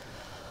yummy.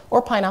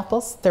 Or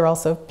pineapples, they're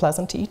also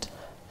pleasant to eat.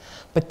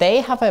 But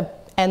they have an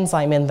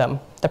enzyme in them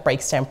that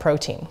breaks down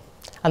protein.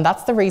 And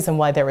that's the reason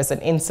why there was an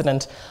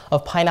incident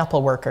of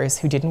pineapple workers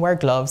who didn't wear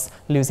gloves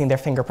losing their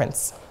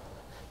fingerprints.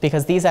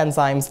 Because these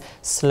enzymes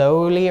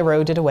slowly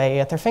eroded away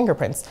at their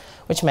fingerprints,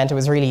 which meant it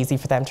was really easy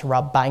for them to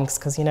rob banks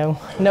because, you know,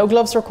 no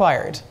gloves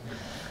required.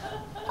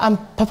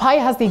 Papaya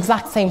has the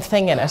exact same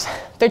thing in it.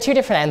 There are two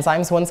different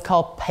enzymes. One's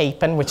called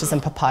papain, which is in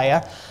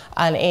papaya,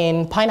 and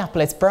in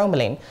pineapple it's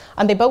bromelain.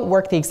 And they both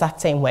work the exact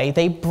same way.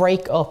 They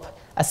break up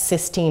a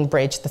cysteine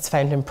bridge that's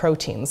found in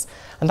proteins.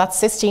 And that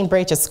cysteine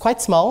bridge is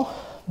quite small,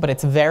 but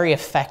it's very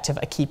effective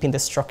at keeping the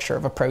structure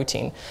of a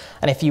protein.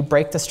 And if you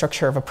break the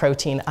structure of a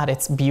protein at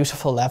its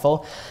beautiful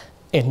level,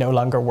 it no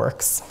longer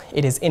works.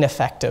 It is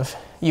ineffective.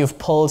 You've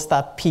pulled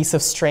that piece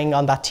of string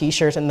on that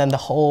t-shirt and then the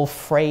whole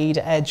frayed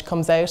edge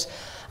comes out.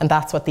 And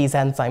that's what these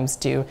enzymes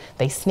do.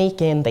 They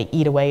sneak in, they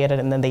eat away at it,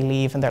 and then they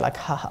leave and they're like,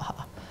 ha ha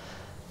ha.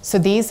 So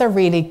these are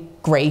really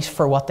great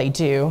for what they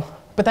do.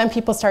 But then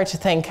people start to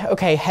think,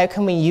 okay, how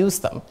can we use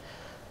them?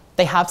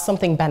 They have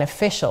something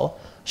beneficial.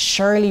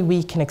 Surely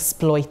we can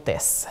exploit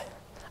this.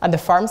 And the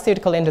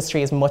pharmaceutical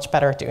industry is much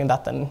better at doing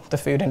that than the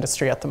food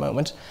industry at the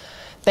moment.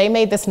 They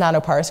made this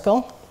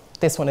nanoparticle.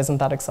 This one isn't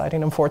that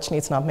exciting. Unfortunately,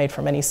 it's not made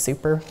from any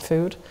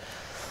superfood.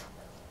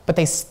 But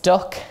they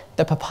stuck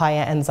the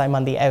papaya enzyme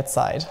on the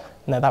outside.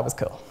 Now that was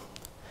cool.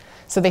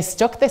 So they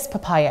stuck this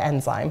papaya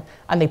enzyme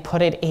and they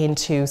put it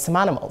into some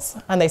animals.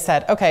 And they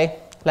said, okay,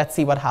 let's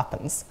see what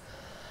happens.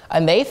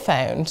 And they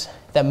found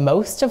that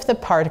most of the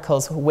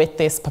particles with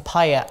this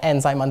papaya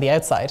enzyme on the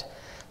outside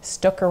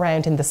stuck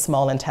around in the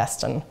small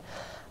intestine.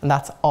 And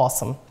that's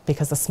awesome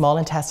because the small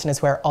intestine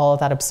is where all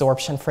that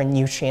absorption for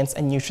nutrients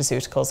and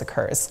nutraceuticals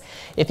occurs.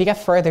 If you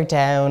get further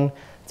down,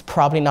 it's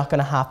probably not going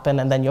to happen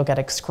and then you'll get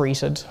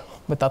excreted,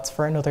 but that's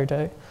for another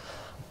day.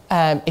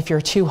 If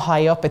you're too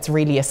high up, it's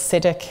really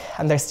acidic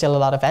and there's still a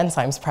lot of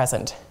enzymes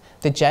present.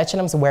 The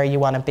jejunum's where you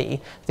want to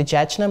be. The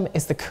jejunum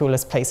is the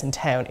coolest place in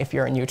town if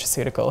you're a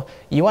nutraceutical.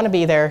 You want to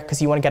be there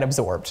because you want to get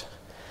absorbed.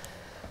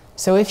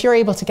 So if you're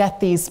able to get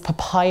these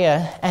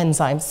papaya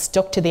enzymes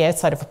stuck to the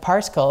outside of a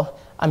particle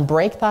and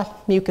break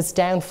that mucus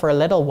down for a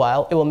little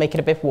while, it will make it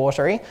a bit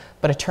watery,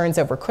 but it turns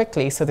over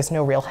quickly, so there's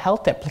no real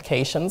health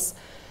implications.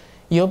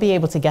 You'll be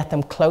able to get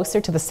them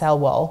closer to the cell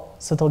wall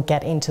so they'll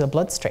get into the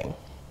bloodstream.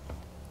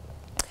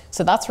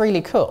 So that's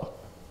really cool.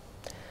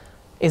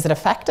 Is it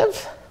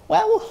effective?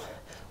 Well,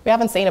 we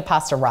haven't seen it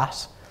past a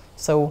rat,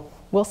 so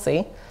we'll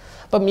see.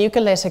 But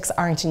mucolytics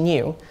aren't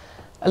new.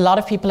 A lot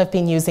of people have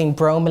been using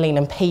bromelain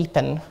and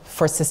papain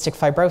for cystic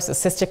fibrosis.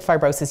 Cystic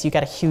fibrosis, you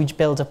get a huge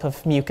buildup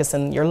of mucus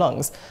in your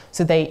lungs.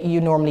 So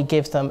you normally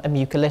give them a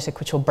mucolytic,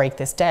 which will break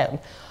this down.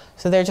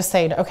 So they're just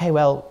saying, okay,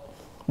 well,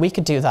 we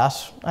could do that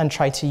and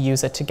try to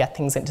use it to get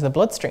things into the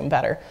bloodstream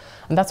better.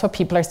 And that's what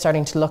people are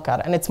starting to look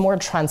at. And it's more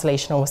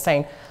translational,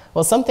 saying,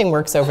 well, something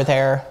works over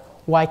there,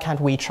 why can't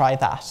we try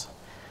that?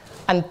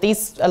 And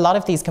a lot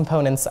of these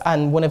components,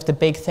 and one of the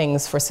big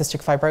things for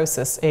cystic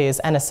fibrosis is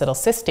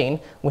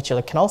N-acetylcysteine, which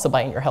you can also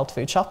buy in your health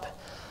food shop.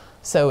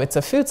 So it's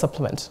a food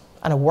supplement,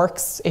 and it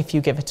works if you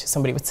give it to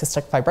somebody with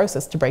cystic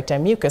fibrosis to break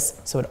down mucus,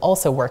 so it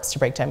also works to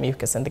break down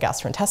mucus in the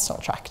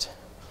gastrointestinal tract.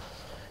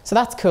 So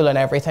that's cool and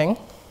everything.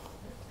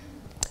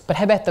 But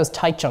how about those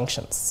tight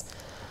junctions?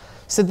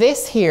 So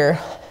this here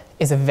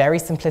is a very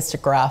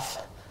simplistic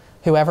graph.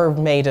 Whoever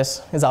made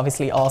it is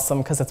obviously awesome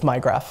because it's my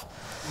graph.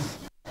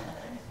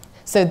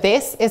 So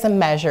this is a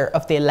measure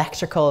of the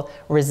electrical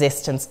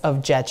resistance of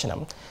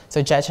jejunum.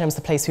 So jejunum is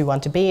the place we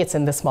want to be. It's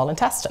in the small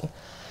intestine.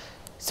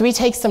 So we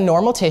take some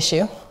normal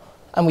tissue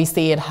and we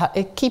see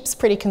it keeps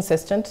pretty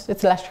consistent.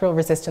 Its electrical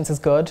resistance is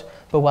good,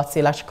 but what's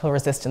the electrical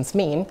resistance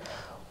mean?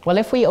 Well,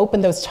 if we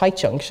open those tight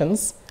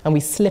junctions and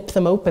we slip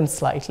them open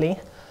slightly,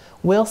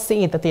 we'll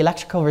see that the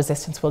electrical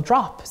resistance will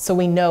drop. So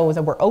we know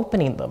that we're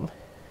opening them.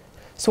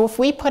 So if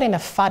we put in a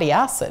fatty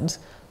acids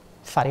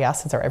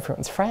are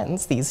everyone's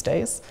friends these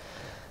days,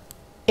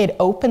 it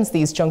opens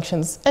these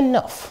junctions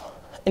enough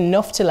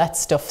to let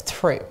stuff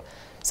through.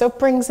 So it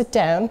brings it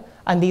down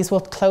and these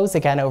will close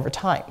again over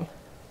time.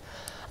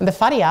 And the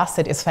fatty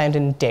acid is found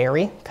in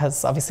dairy,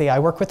 because obviously I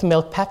work with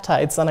milk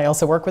peptides and I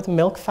also work with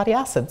milk fatty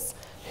acids.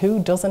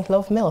 Who doesn't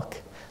love milk?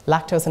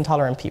 Lactose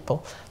intolerant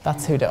people,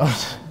 that's who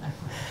don't.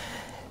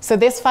 So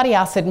this fatty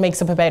acid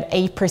makes up about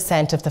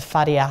 8% of the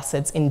fatty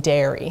acids in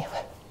dairy.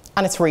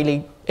 And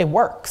it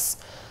works.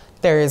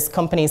 There's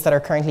companies that are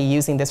currently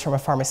using this from a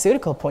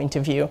pharmaceutical point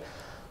of view.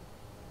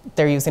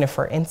 They're using it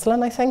for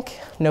insulin, I think.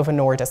 Novo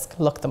Nordisk,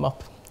 look them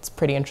up. It's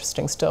pretty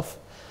interesting stuff.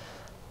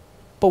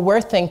 But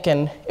we're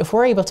thinking, if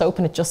we're able to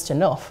open it just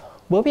enough,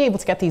 we'll be able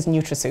to get these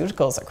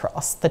nutraceuticals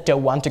across that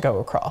don't want to go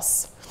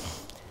across.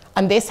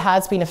 And this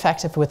has been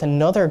effective with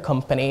another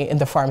company in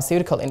the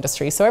pharmaceutical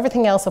industry. So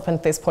everything else up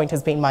until this point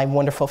has been my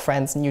wonderful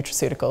friends,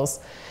 Nutraceuticals.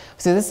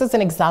 So this is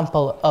an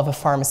example of a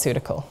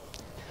pharmaceutical.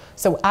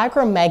 So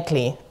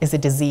acromegaly is a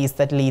disease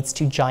that leads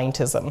to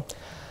giantism.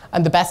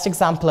 And the best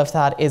example of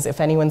that is if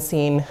anyone's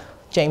seen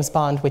James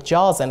Bond with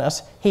Jaws in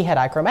it, he had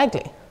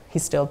acromegaly. He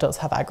still does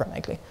have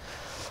acromegaly.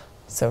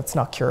 So it's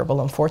not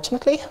curable,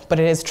 unfortunately, but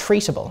it is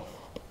treatable.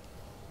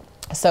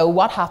 So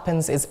what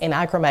happens is in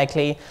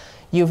acromegaly,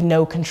 you have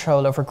no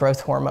control over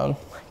growth hormone.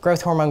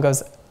 Growth hormone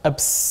goes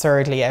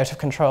absurdly out of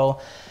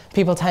control.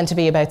 People tend to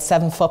be about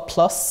 7 foot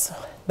plus.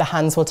 The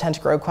hands will tend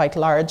to grow quite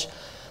large.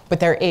 But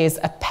there is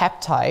a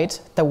peptide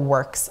that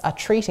works at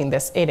treating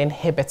this. It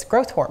inhibits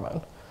growth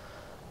hormone.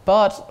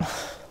 But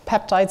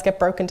peptides get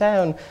broken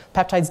down.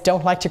 Peptides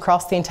don't like to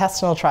cross the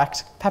intestinal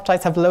tract.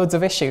 Peptides have loads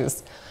of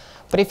issues.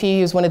 But if you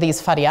use one of these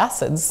fatty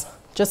acids,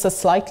 just a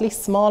slightly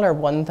smaller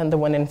one than the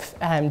one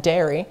in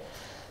dairy,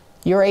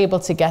 you're able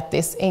to get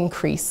this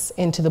increase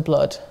into the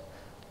blood.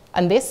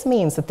 And this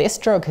means that this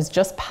drug has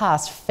just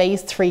passed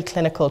phase 3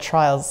 clinical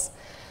trials.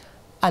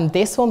 And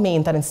this will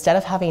mean that instead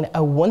of having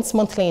a once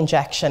monthly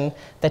injection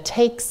that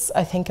takes,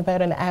 I think,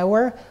 about an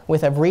hour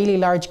with a really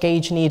large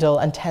gauge needle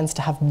and tends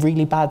to have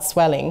really bad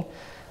swelling,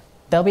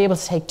 they'll be able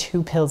to take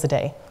 2 pills a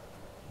day.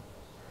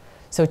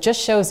 So it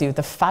just shows you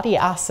the fatty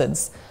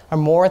acids are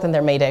more than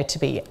they're made out to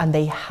be, and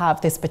they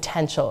have this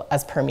potential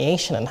as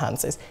permeation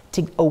enhancers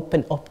to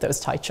open up those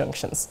tight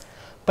junctions.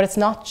 But it's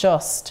not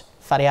just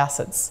fatty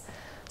acids.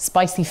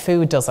 Spicy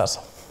food does it.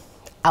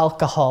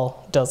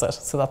 Alcohol does it.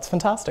 So that's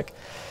fantastic.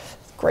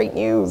 Great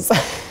news.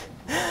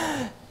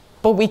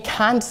 But we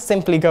can't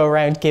simply go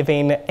around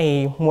giving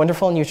a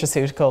wonderful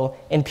nutraceutical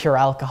in pure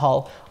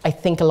alcohol. I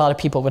think a lot of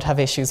people would have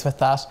issues with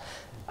that.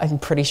 I'm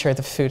pretty sure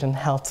the Food and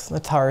Health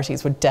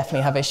authorities would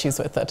definitely have issues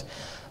with it.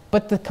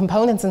 But the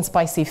components in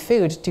spicy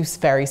food do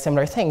very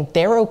similar thing.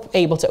 They're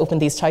able to open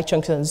these tight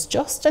junctions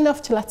just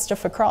enough to let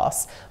stuff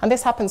across. And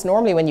this happens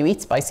normally when you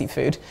eat spicy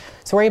food.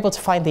 So we're able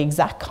to find the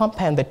exact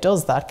compound that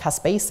does that,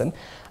 caspacin,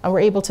 and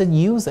we're able to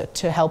use it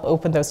to help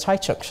open those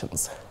tight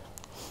junctions.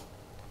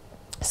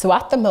 So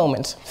at the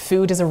moment,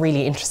 food is a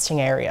really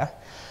interesting area.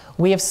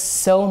 We have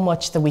so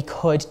much that we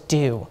could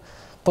do,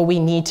 but we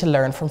need to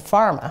learn from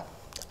pharma.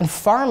 And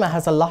pharma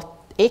has a lot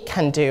it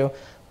can do,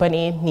 but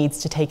it needs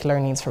to take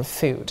learnings from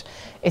food.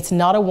 It's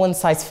not a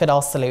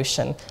one-size-fits-all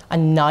solution,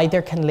 and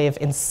neither can live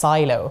in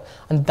silo.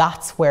 And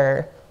that's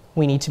where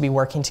we need to be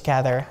working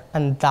together,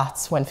 and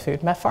that's when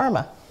food met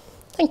pharma.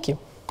 Thank you.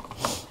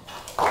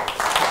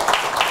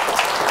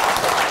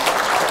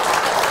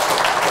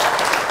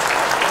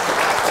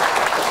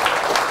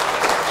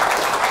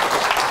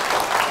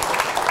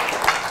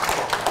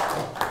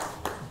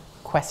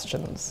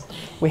 Questions.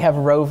 We have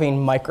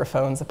roving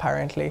microphones,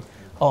 apparently.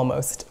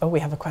 Almost. Oh, we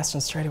have a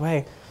question straight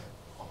away.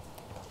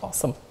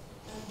 Awesome.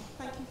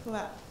 Thank you for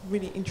that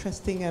really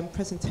interesting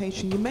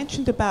presentation. You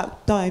mentioned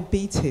about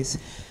diabetes.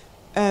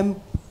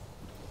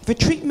 The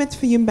treatment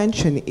for you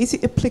mentioned, is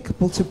it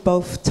applicable to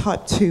both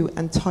type 2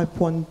 and type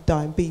 1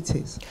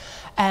 diabetes?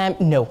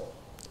 No.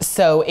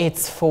 So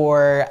it's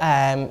for,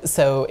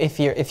 so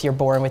if you're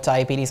born with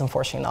diabetes,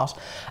 unfortunately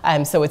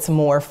not. So it's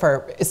more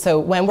for, so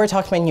when we're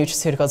talking about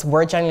nutraceuticals,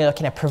 we're generally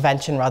looking at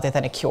prevention rather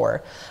than a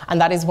cure.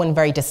 And that is one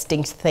very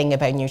distinct thing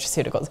about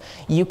nutraceuticals.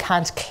 You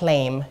can't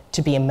claim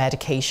to be a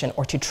medication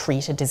or to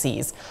treat a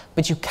disease,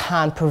 but you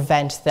can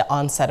prevent the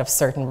onset of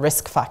certain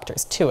risk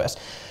factors to it.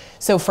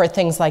 So for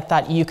things like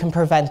that, you can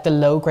prevent the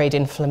low-grade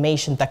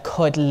inflammation that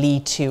could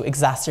lead to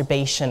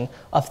exacerbation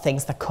of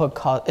things that could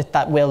cause,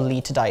 that will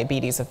lead to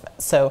diabetes.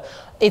 So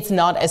it's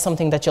not as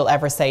something that you'll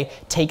ever say,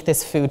 take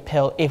this food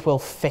pill, it will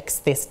fix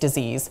this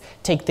disease.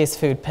 Take this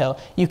food pill.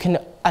 You can,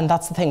 and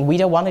that's the thing, we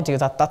don't want to do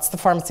that. That's the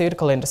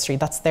pharmaceutical industry,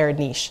 that's their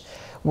niche.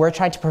 We're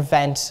trying to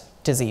prevent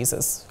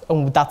diseases.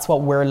 And that's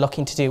what we're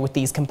looking to do with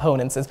these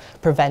components, is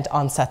prevent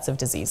onsets of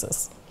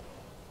diseases.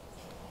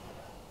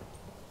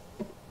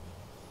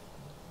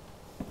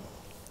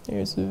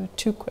 Here's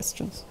 2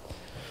 questions.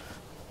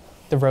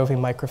 The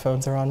roving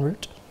microphones are en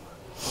route.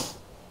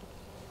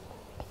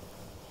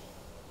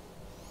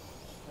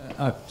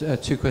 I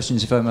have 2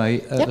 questions, if I may.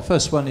 Yep. The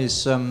first one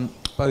is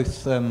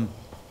both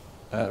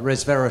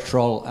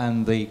resveratrol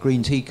and the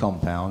green tea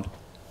compound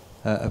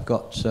have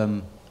got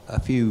a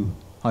few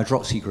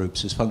hydroxy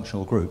groups as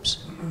functional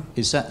groups.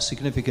 Is that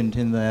significant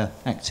in their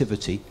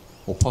activity,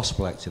 or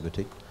possible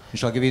activity?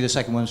 Shall I give you the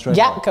second one straight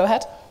away? Yeah, go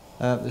ahead.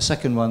 The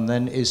second one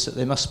then is that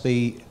there must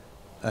be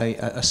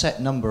a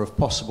set number of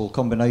possible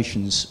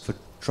combinations for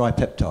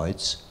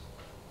tripeptides.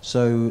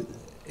 So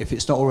if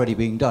it's not already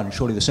being done,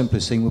 surely the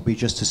simplest thing would be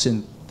just to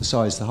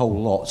synthesize the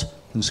whole lot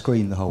and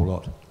screen the whole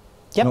lot.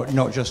 Yep.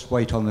 Not just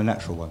wait on the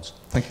natural ones.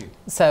 Thank you.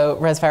 So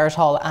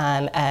resveratrol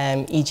and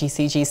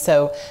EGCG,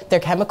 so their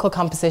chemical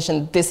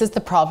composition, this is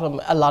the problem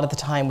a lot of the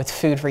time with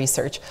food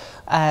research.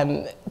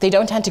 They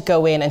don't tend to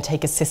go in and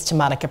take a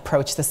systematic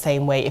approach the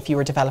same way if you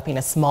were developing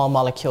a small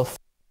molecule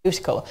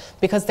pharmaceutical,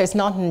 because there's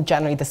not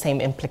generally the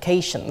same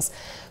implications.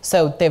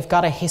 So they've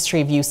got a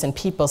history of use in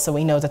people, so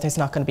we know that there's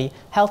not going to be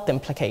health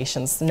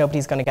implications.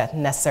 Nobody's going to get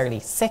necessarily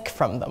sick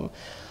from them.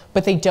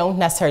 But they don't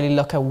necessarily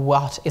look at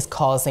what is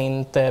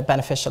causing the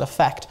beneficial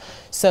effect.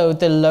 So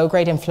the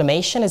low-grade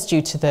inflammation is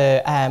due to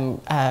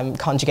the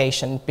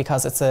conjugation,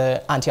 because it's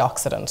an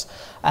antioxidant.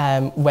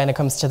 When it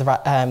comes to the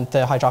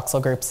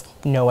hydroxyl groups,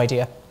 no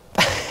idea.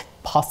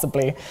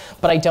 Possibly,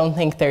 but I don't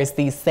think there's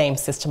the same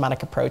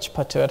systematic approach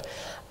put to it.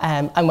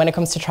 And when it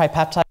comes to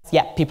tripeptides,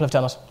 yeah, people have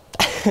done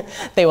it.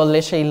 They will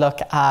literally look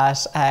at,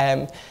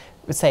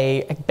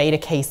 say, beta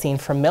casein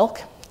from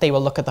milk. They will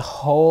look at the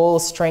whole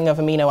string of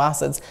amino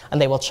acids, and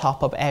they will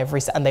chop up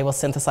and they will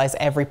synthesize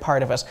every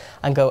part of it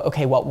and go,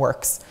 okay, what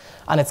works?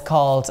 And it's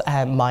called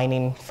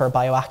mining for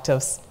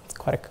bioactives. It's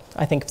quite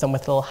I think of them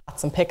with little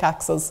hats and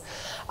pickaxes.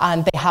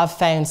 And they have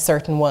found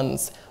certain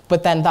ones.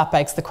 But then that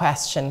begs the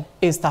question,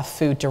 is that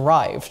food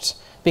derived?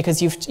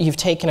 Because you've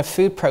taken a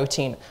food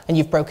protein and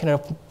you've broken it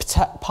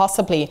up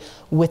possibly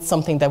with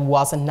something that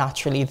wasn't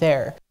naturally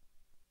there.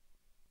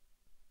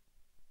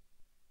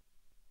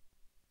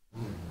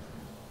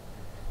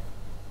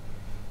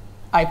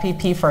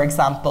 IPP, for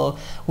example,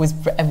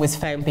 was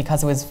found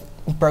because it was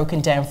broken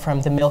down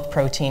from the milk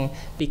protein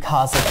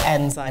because of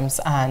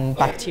enzymes and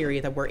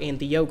bacteria that were in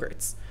the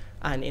yogurts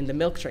and in the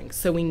milk drinks.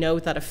 So we know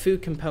that a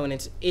food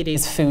component, it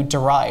is food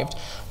derived.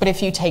 But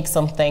if you take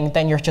something,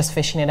 then you're just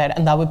fishing it out,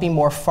 and that would be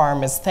more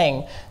Pharma's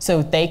thing.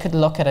 So they could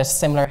look at it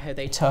similar how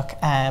they took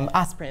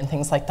aspirin and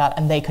things like that,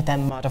 and they could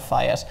then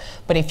modify it.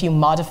 But if you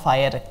modify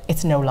it,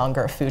 it's no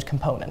longer a food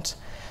component.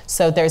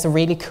 So there's a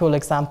really cool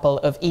example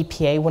of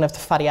EPA, one of the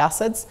fatty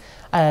acids,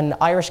 an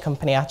Irish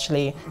company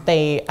actually.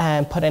 They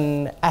put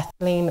in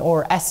ethylene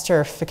or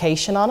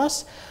esterification on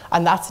it,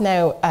 and that's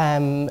now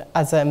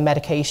as a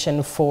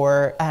medication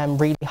for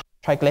really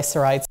high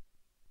triglycerides.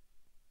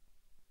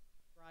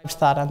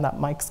 That, and that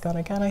mic's gone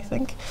again, I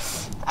think.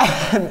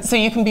 So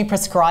you can be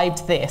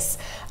prescribed this,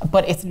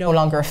 but it's no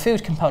longer a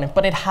food component,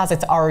 but it has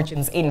its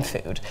origins in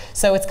food.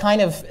 So it's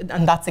kind of,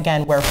 and that's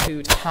again where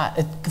food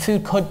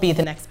could be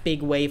the next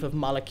big wave of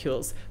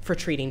molecules for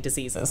treating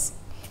diseases.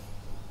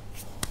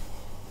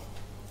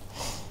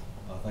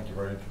 Thank you,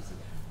 very interesting.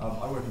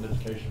 I work in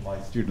education. My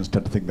students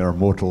tend to think they're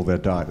immortal. Their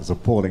diet is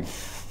appalling.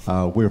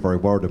 We're very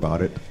worried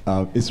about it.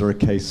 Is there a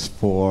case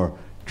for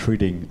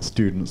treating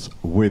students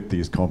with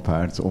these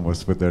compounds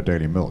almost with their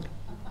daily milk?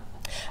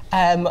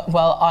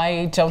 Well,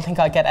 I don't think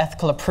I get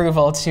ethical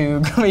approval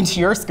to go into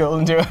your school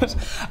and do it.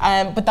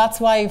 But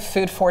that's why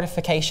food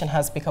fortification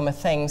has become a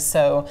thing.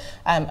 So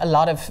a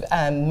lot of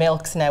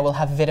milks now will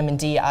have vitamin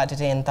D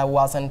added in that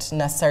wasn't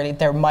necessarily,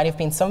 there might have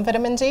been some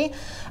vitamin D,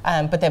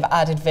 but they've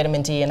added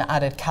vitamin D and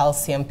added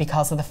calcium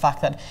because of the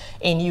fact that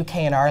in UK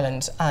and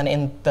Ireland and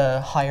in the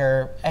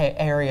higher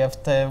area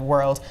of the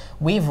world,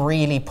 we've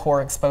really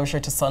poor exposure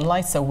to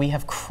sunlight, so we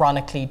have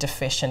chronically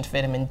deficient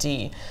vitamin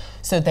D.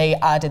 So they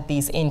added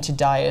these into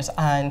diet,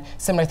 and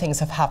similar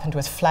things have happened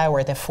with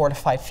flour. They've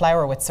fortified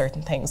flour with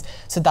certain things.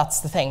 So that's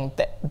the thing,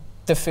 that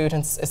the food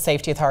and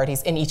safety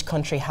authorities in each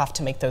country have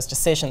to make those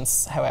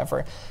decisions,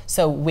 however.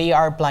 So we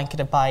are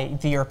blanketed by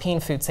the European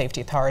Food Safety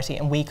Authority,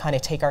 and we kind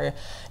of take our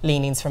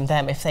leanings from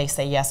them. If they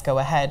say, yes, go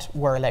ahead,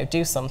 we're allowed to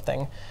do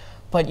something.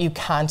 But you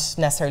can't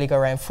necessarily go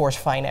around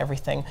fortifying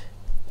everything.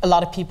 A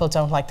lot of people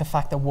don't like the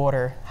fact that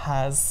water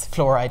has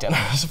fluoride in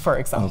it, for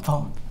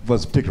example. Well,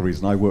 it's a particular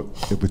reason. I work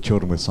with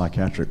children with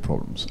psychiatric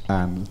problems,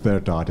 and their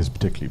diet is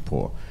particularly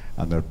poor,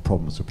 and their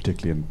problems are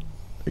particularly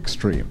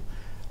extreme.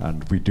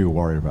 And we do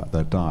worry about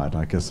their diet.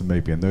 I guess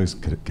maybe in those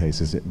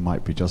cases it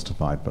might be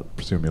justified, but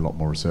presumably a lot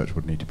more research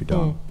would need to be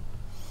done.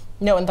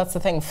 No, and that's the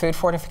thing. Food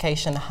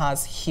fortification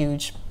has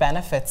huge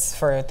benefits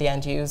for the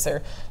end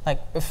user.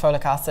 Like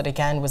folic acid,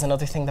 again, was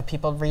another thing that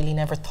people really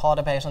never thought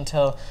about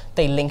until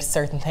they linked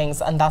certain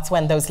things. And that's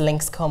when those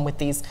links come with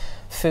these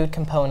food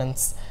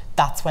components.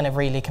 That's when it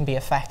really can be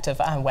effective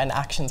and when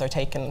actions are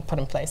taken, put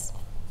in place.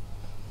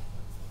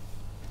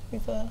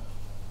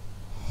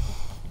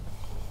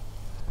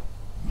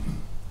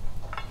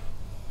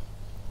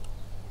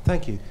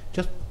 Thank you.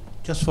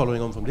 Just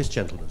following on from this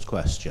gentleman's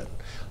question,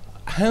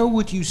 how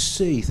would you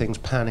see things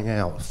panning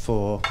out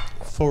for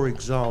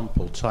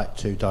example, type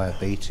 2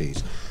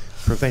 diabetes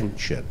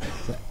prevention?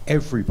 That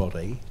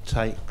everybody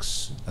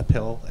takes a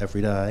pill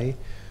every day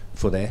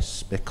for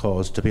this,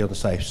 because to be on the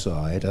safe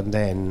side, and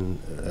then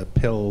a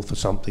pill for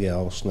something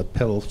else and a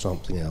pill for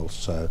something else.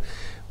 So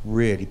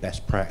really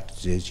best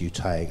practice is you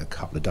take a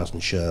couple of dozen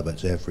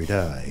sherbets every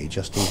day,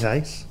 just in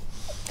case.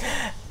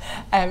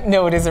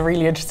 No, it is a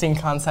really interesting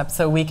concept.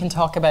 So we can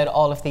talk about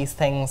all of these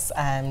things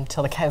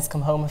till the cows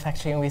come home,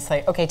 effectively, and we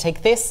say, okay,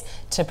 take this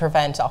to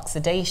prevent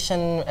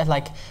oxidation,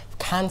 like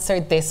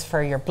cancer, this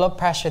for your blood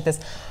pressure, this.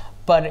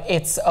 But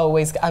it's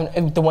always,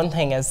 the one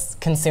thing is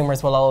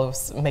consumers will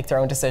always make their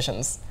own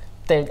decisions.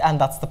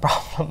 and that's the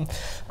problem.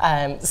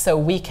 So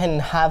we can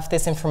have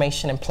this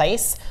information in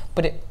place,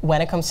 but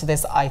when it comes to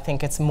this, I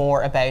think it's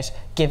more about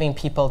giving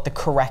people the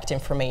correct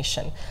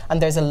information.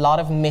 And there's a lot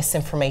of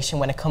misinformation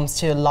when it comes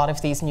to a lot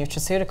of these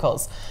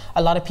nutraceuticals.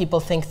 A lot of people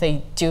think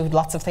they do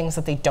lots of things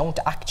that they don't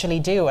actually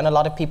do, and a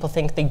lot of people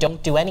think they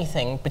don't do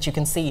anything, but you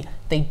can see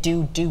they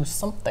do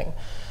something.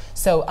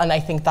 So, and I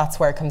think that's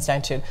where it comes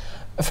down to.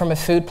 From a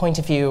food point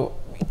of view,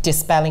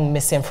 dispelling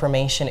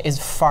misinformation is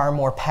far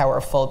more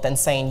powerful than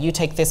saying you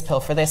take this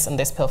pill for this and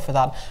this pill for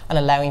that, and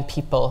allowing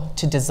people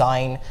to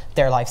design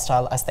their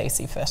lifestyle as they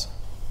see fit.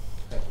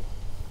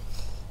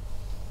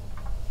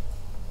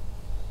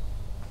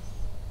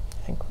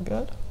 I think we're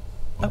good.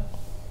 Oh.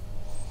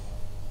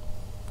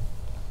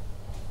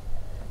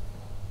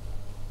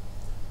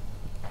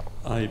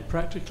 I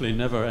practically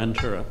never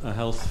enter a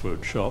health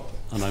food shop,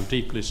 and I'm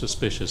deeply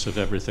suspicious of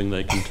everything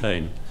they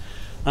contain.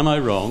 Am I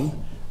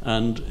wrong?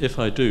 And if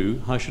I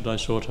do, how should I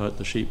sort out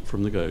the sheep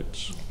from the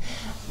goats?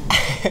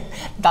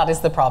 That is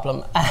the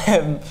problem.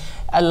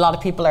 A lot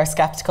of people are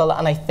skeptical,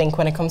 and I think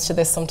when it comes to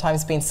this,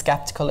 sometimes being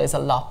skeptical is a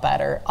lot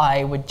better.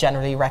 I would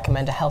generally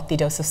recommend a healthy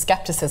dose of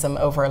skepticism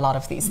over a lot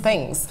of these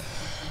things.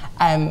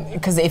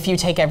 Because if you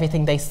take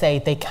everything they say,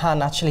 they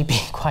can actually be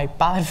quite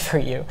bad for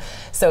you.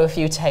 So if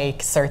you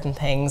take certain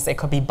things, it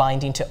could be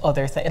binding to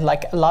other things.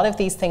 Like a lot of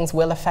these things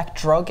will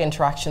affect drug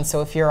interactions.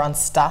 So if you're on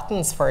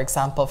statins, for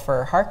example,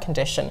 for a heart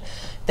condition,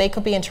 they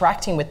could be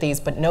interacting with these,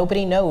 but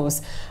nobody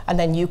knows. And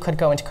then you could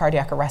go into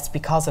cardiac arrest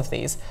because of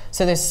these.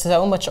 So there's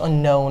so much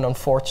unknown,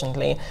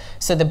 unfortunately.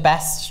 So the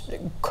best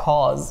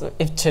cause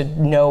to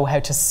know how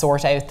to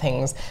sort out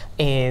things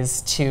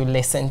is to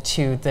listen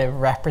to the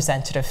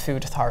representative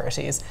food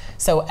authorities.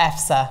 So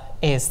EFSA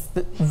is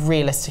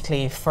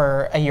realistically,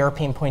 for a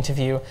European point of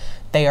view,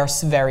 they are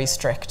very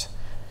strict.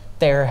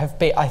 There have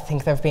been, I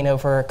think there have been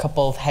over a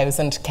couple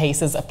thousand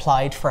cases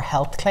applied for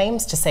health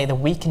claims to say that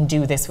we can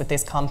do this with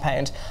this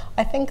compound.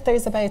 I think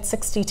there's about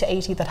 60 to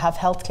 80 that have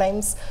health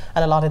claims,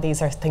 and a lot of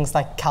these are things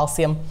like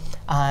calcium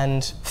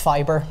and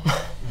fiber.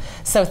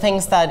 So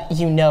things that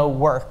you know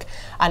work,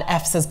 and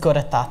EFSA's good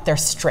at that. They're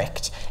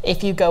strict.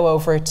 If you go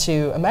over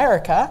to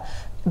America,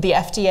 the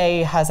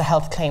FDA has a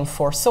health claim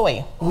for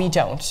soy. We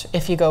don't.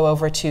 If you go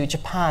over to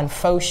Japan,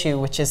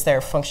 Foshu, which is their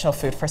functional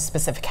food for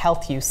specific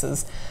health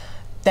uses,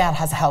 that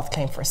has a health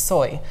claim for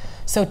soy.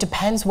 So it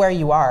depends where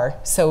you are.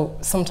 So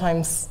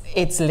sometimes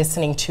it's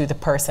listening to the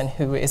person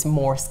who is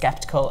more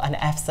skeptical, and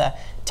EFSA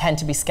tend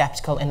to be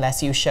skeptical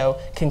unless you show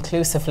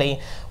conclusively,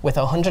 with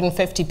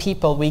 150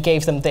 people, we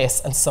gave them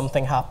this and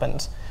something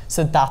happened.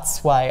 So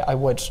that's why I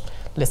would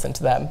listen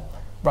to them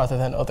rather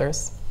than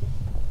others.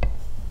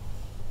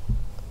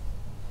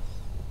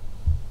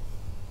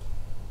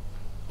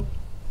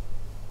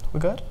 We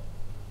good?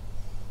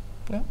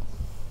 No?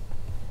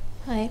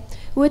 Hi.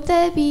 Would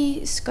there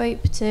be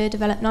scope to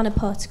develop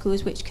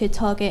nanoparticles which could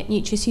target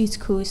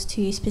nutraceuticals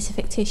to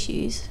specific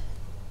tissues?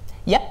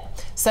 Yep.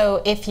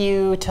 So if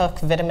you took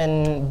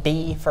vitamin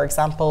B, for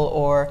example,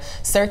 or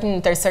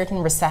there's certain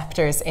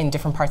receptors in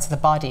different parts of the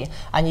body,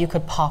 and you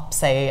could pop,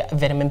 say,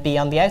 vitamin B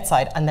on the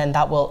outside, and then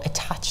that will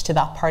attach to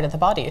that part of the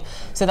body.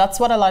 So that's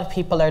what a lot of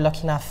people are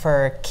looking at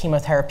for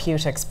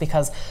chemotherapeutics,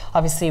 because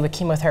obviously with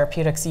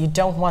chemotherapeutics, you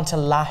don't want to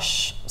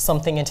lash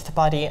something into the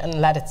body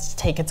and let it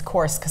take its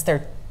course, because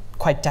they're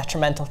quite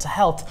detrimental to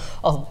health,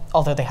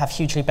 although they have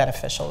hugely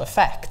beneficial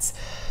effects.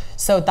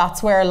 So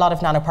that's where a lot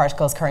of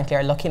nanoparticles currently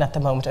are looking at the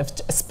moment, of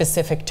a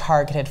specific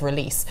targeted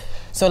release.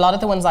 So a lot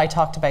of the ones I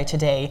talked about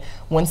today,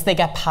 once they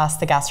get past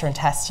the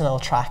gastrointestinal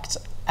tract,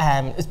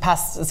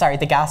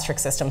 the gastric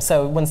system,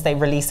 so once they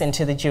release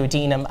into the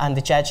duodenum and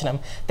the jejunum,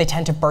 they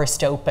tend to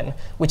burst open,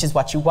 which is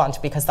what you want,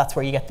 because that's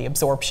where you get the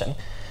absorption.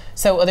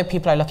 So other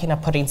people are looking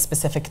at putting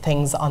specific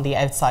things on the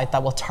outside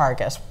that will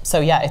target. So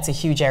yeah, it's a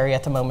huge area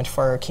at the moment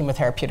for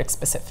chemotherapeutics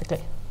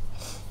specifically,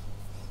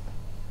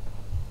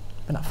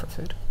 but not for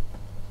food.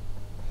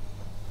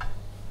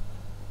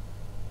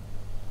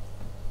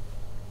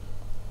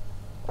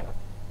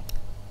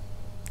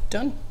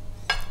 Done.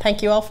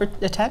 Thank you all for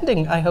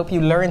attending. I hope you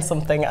learned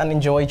something and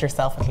enjoyed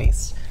yourself at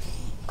least.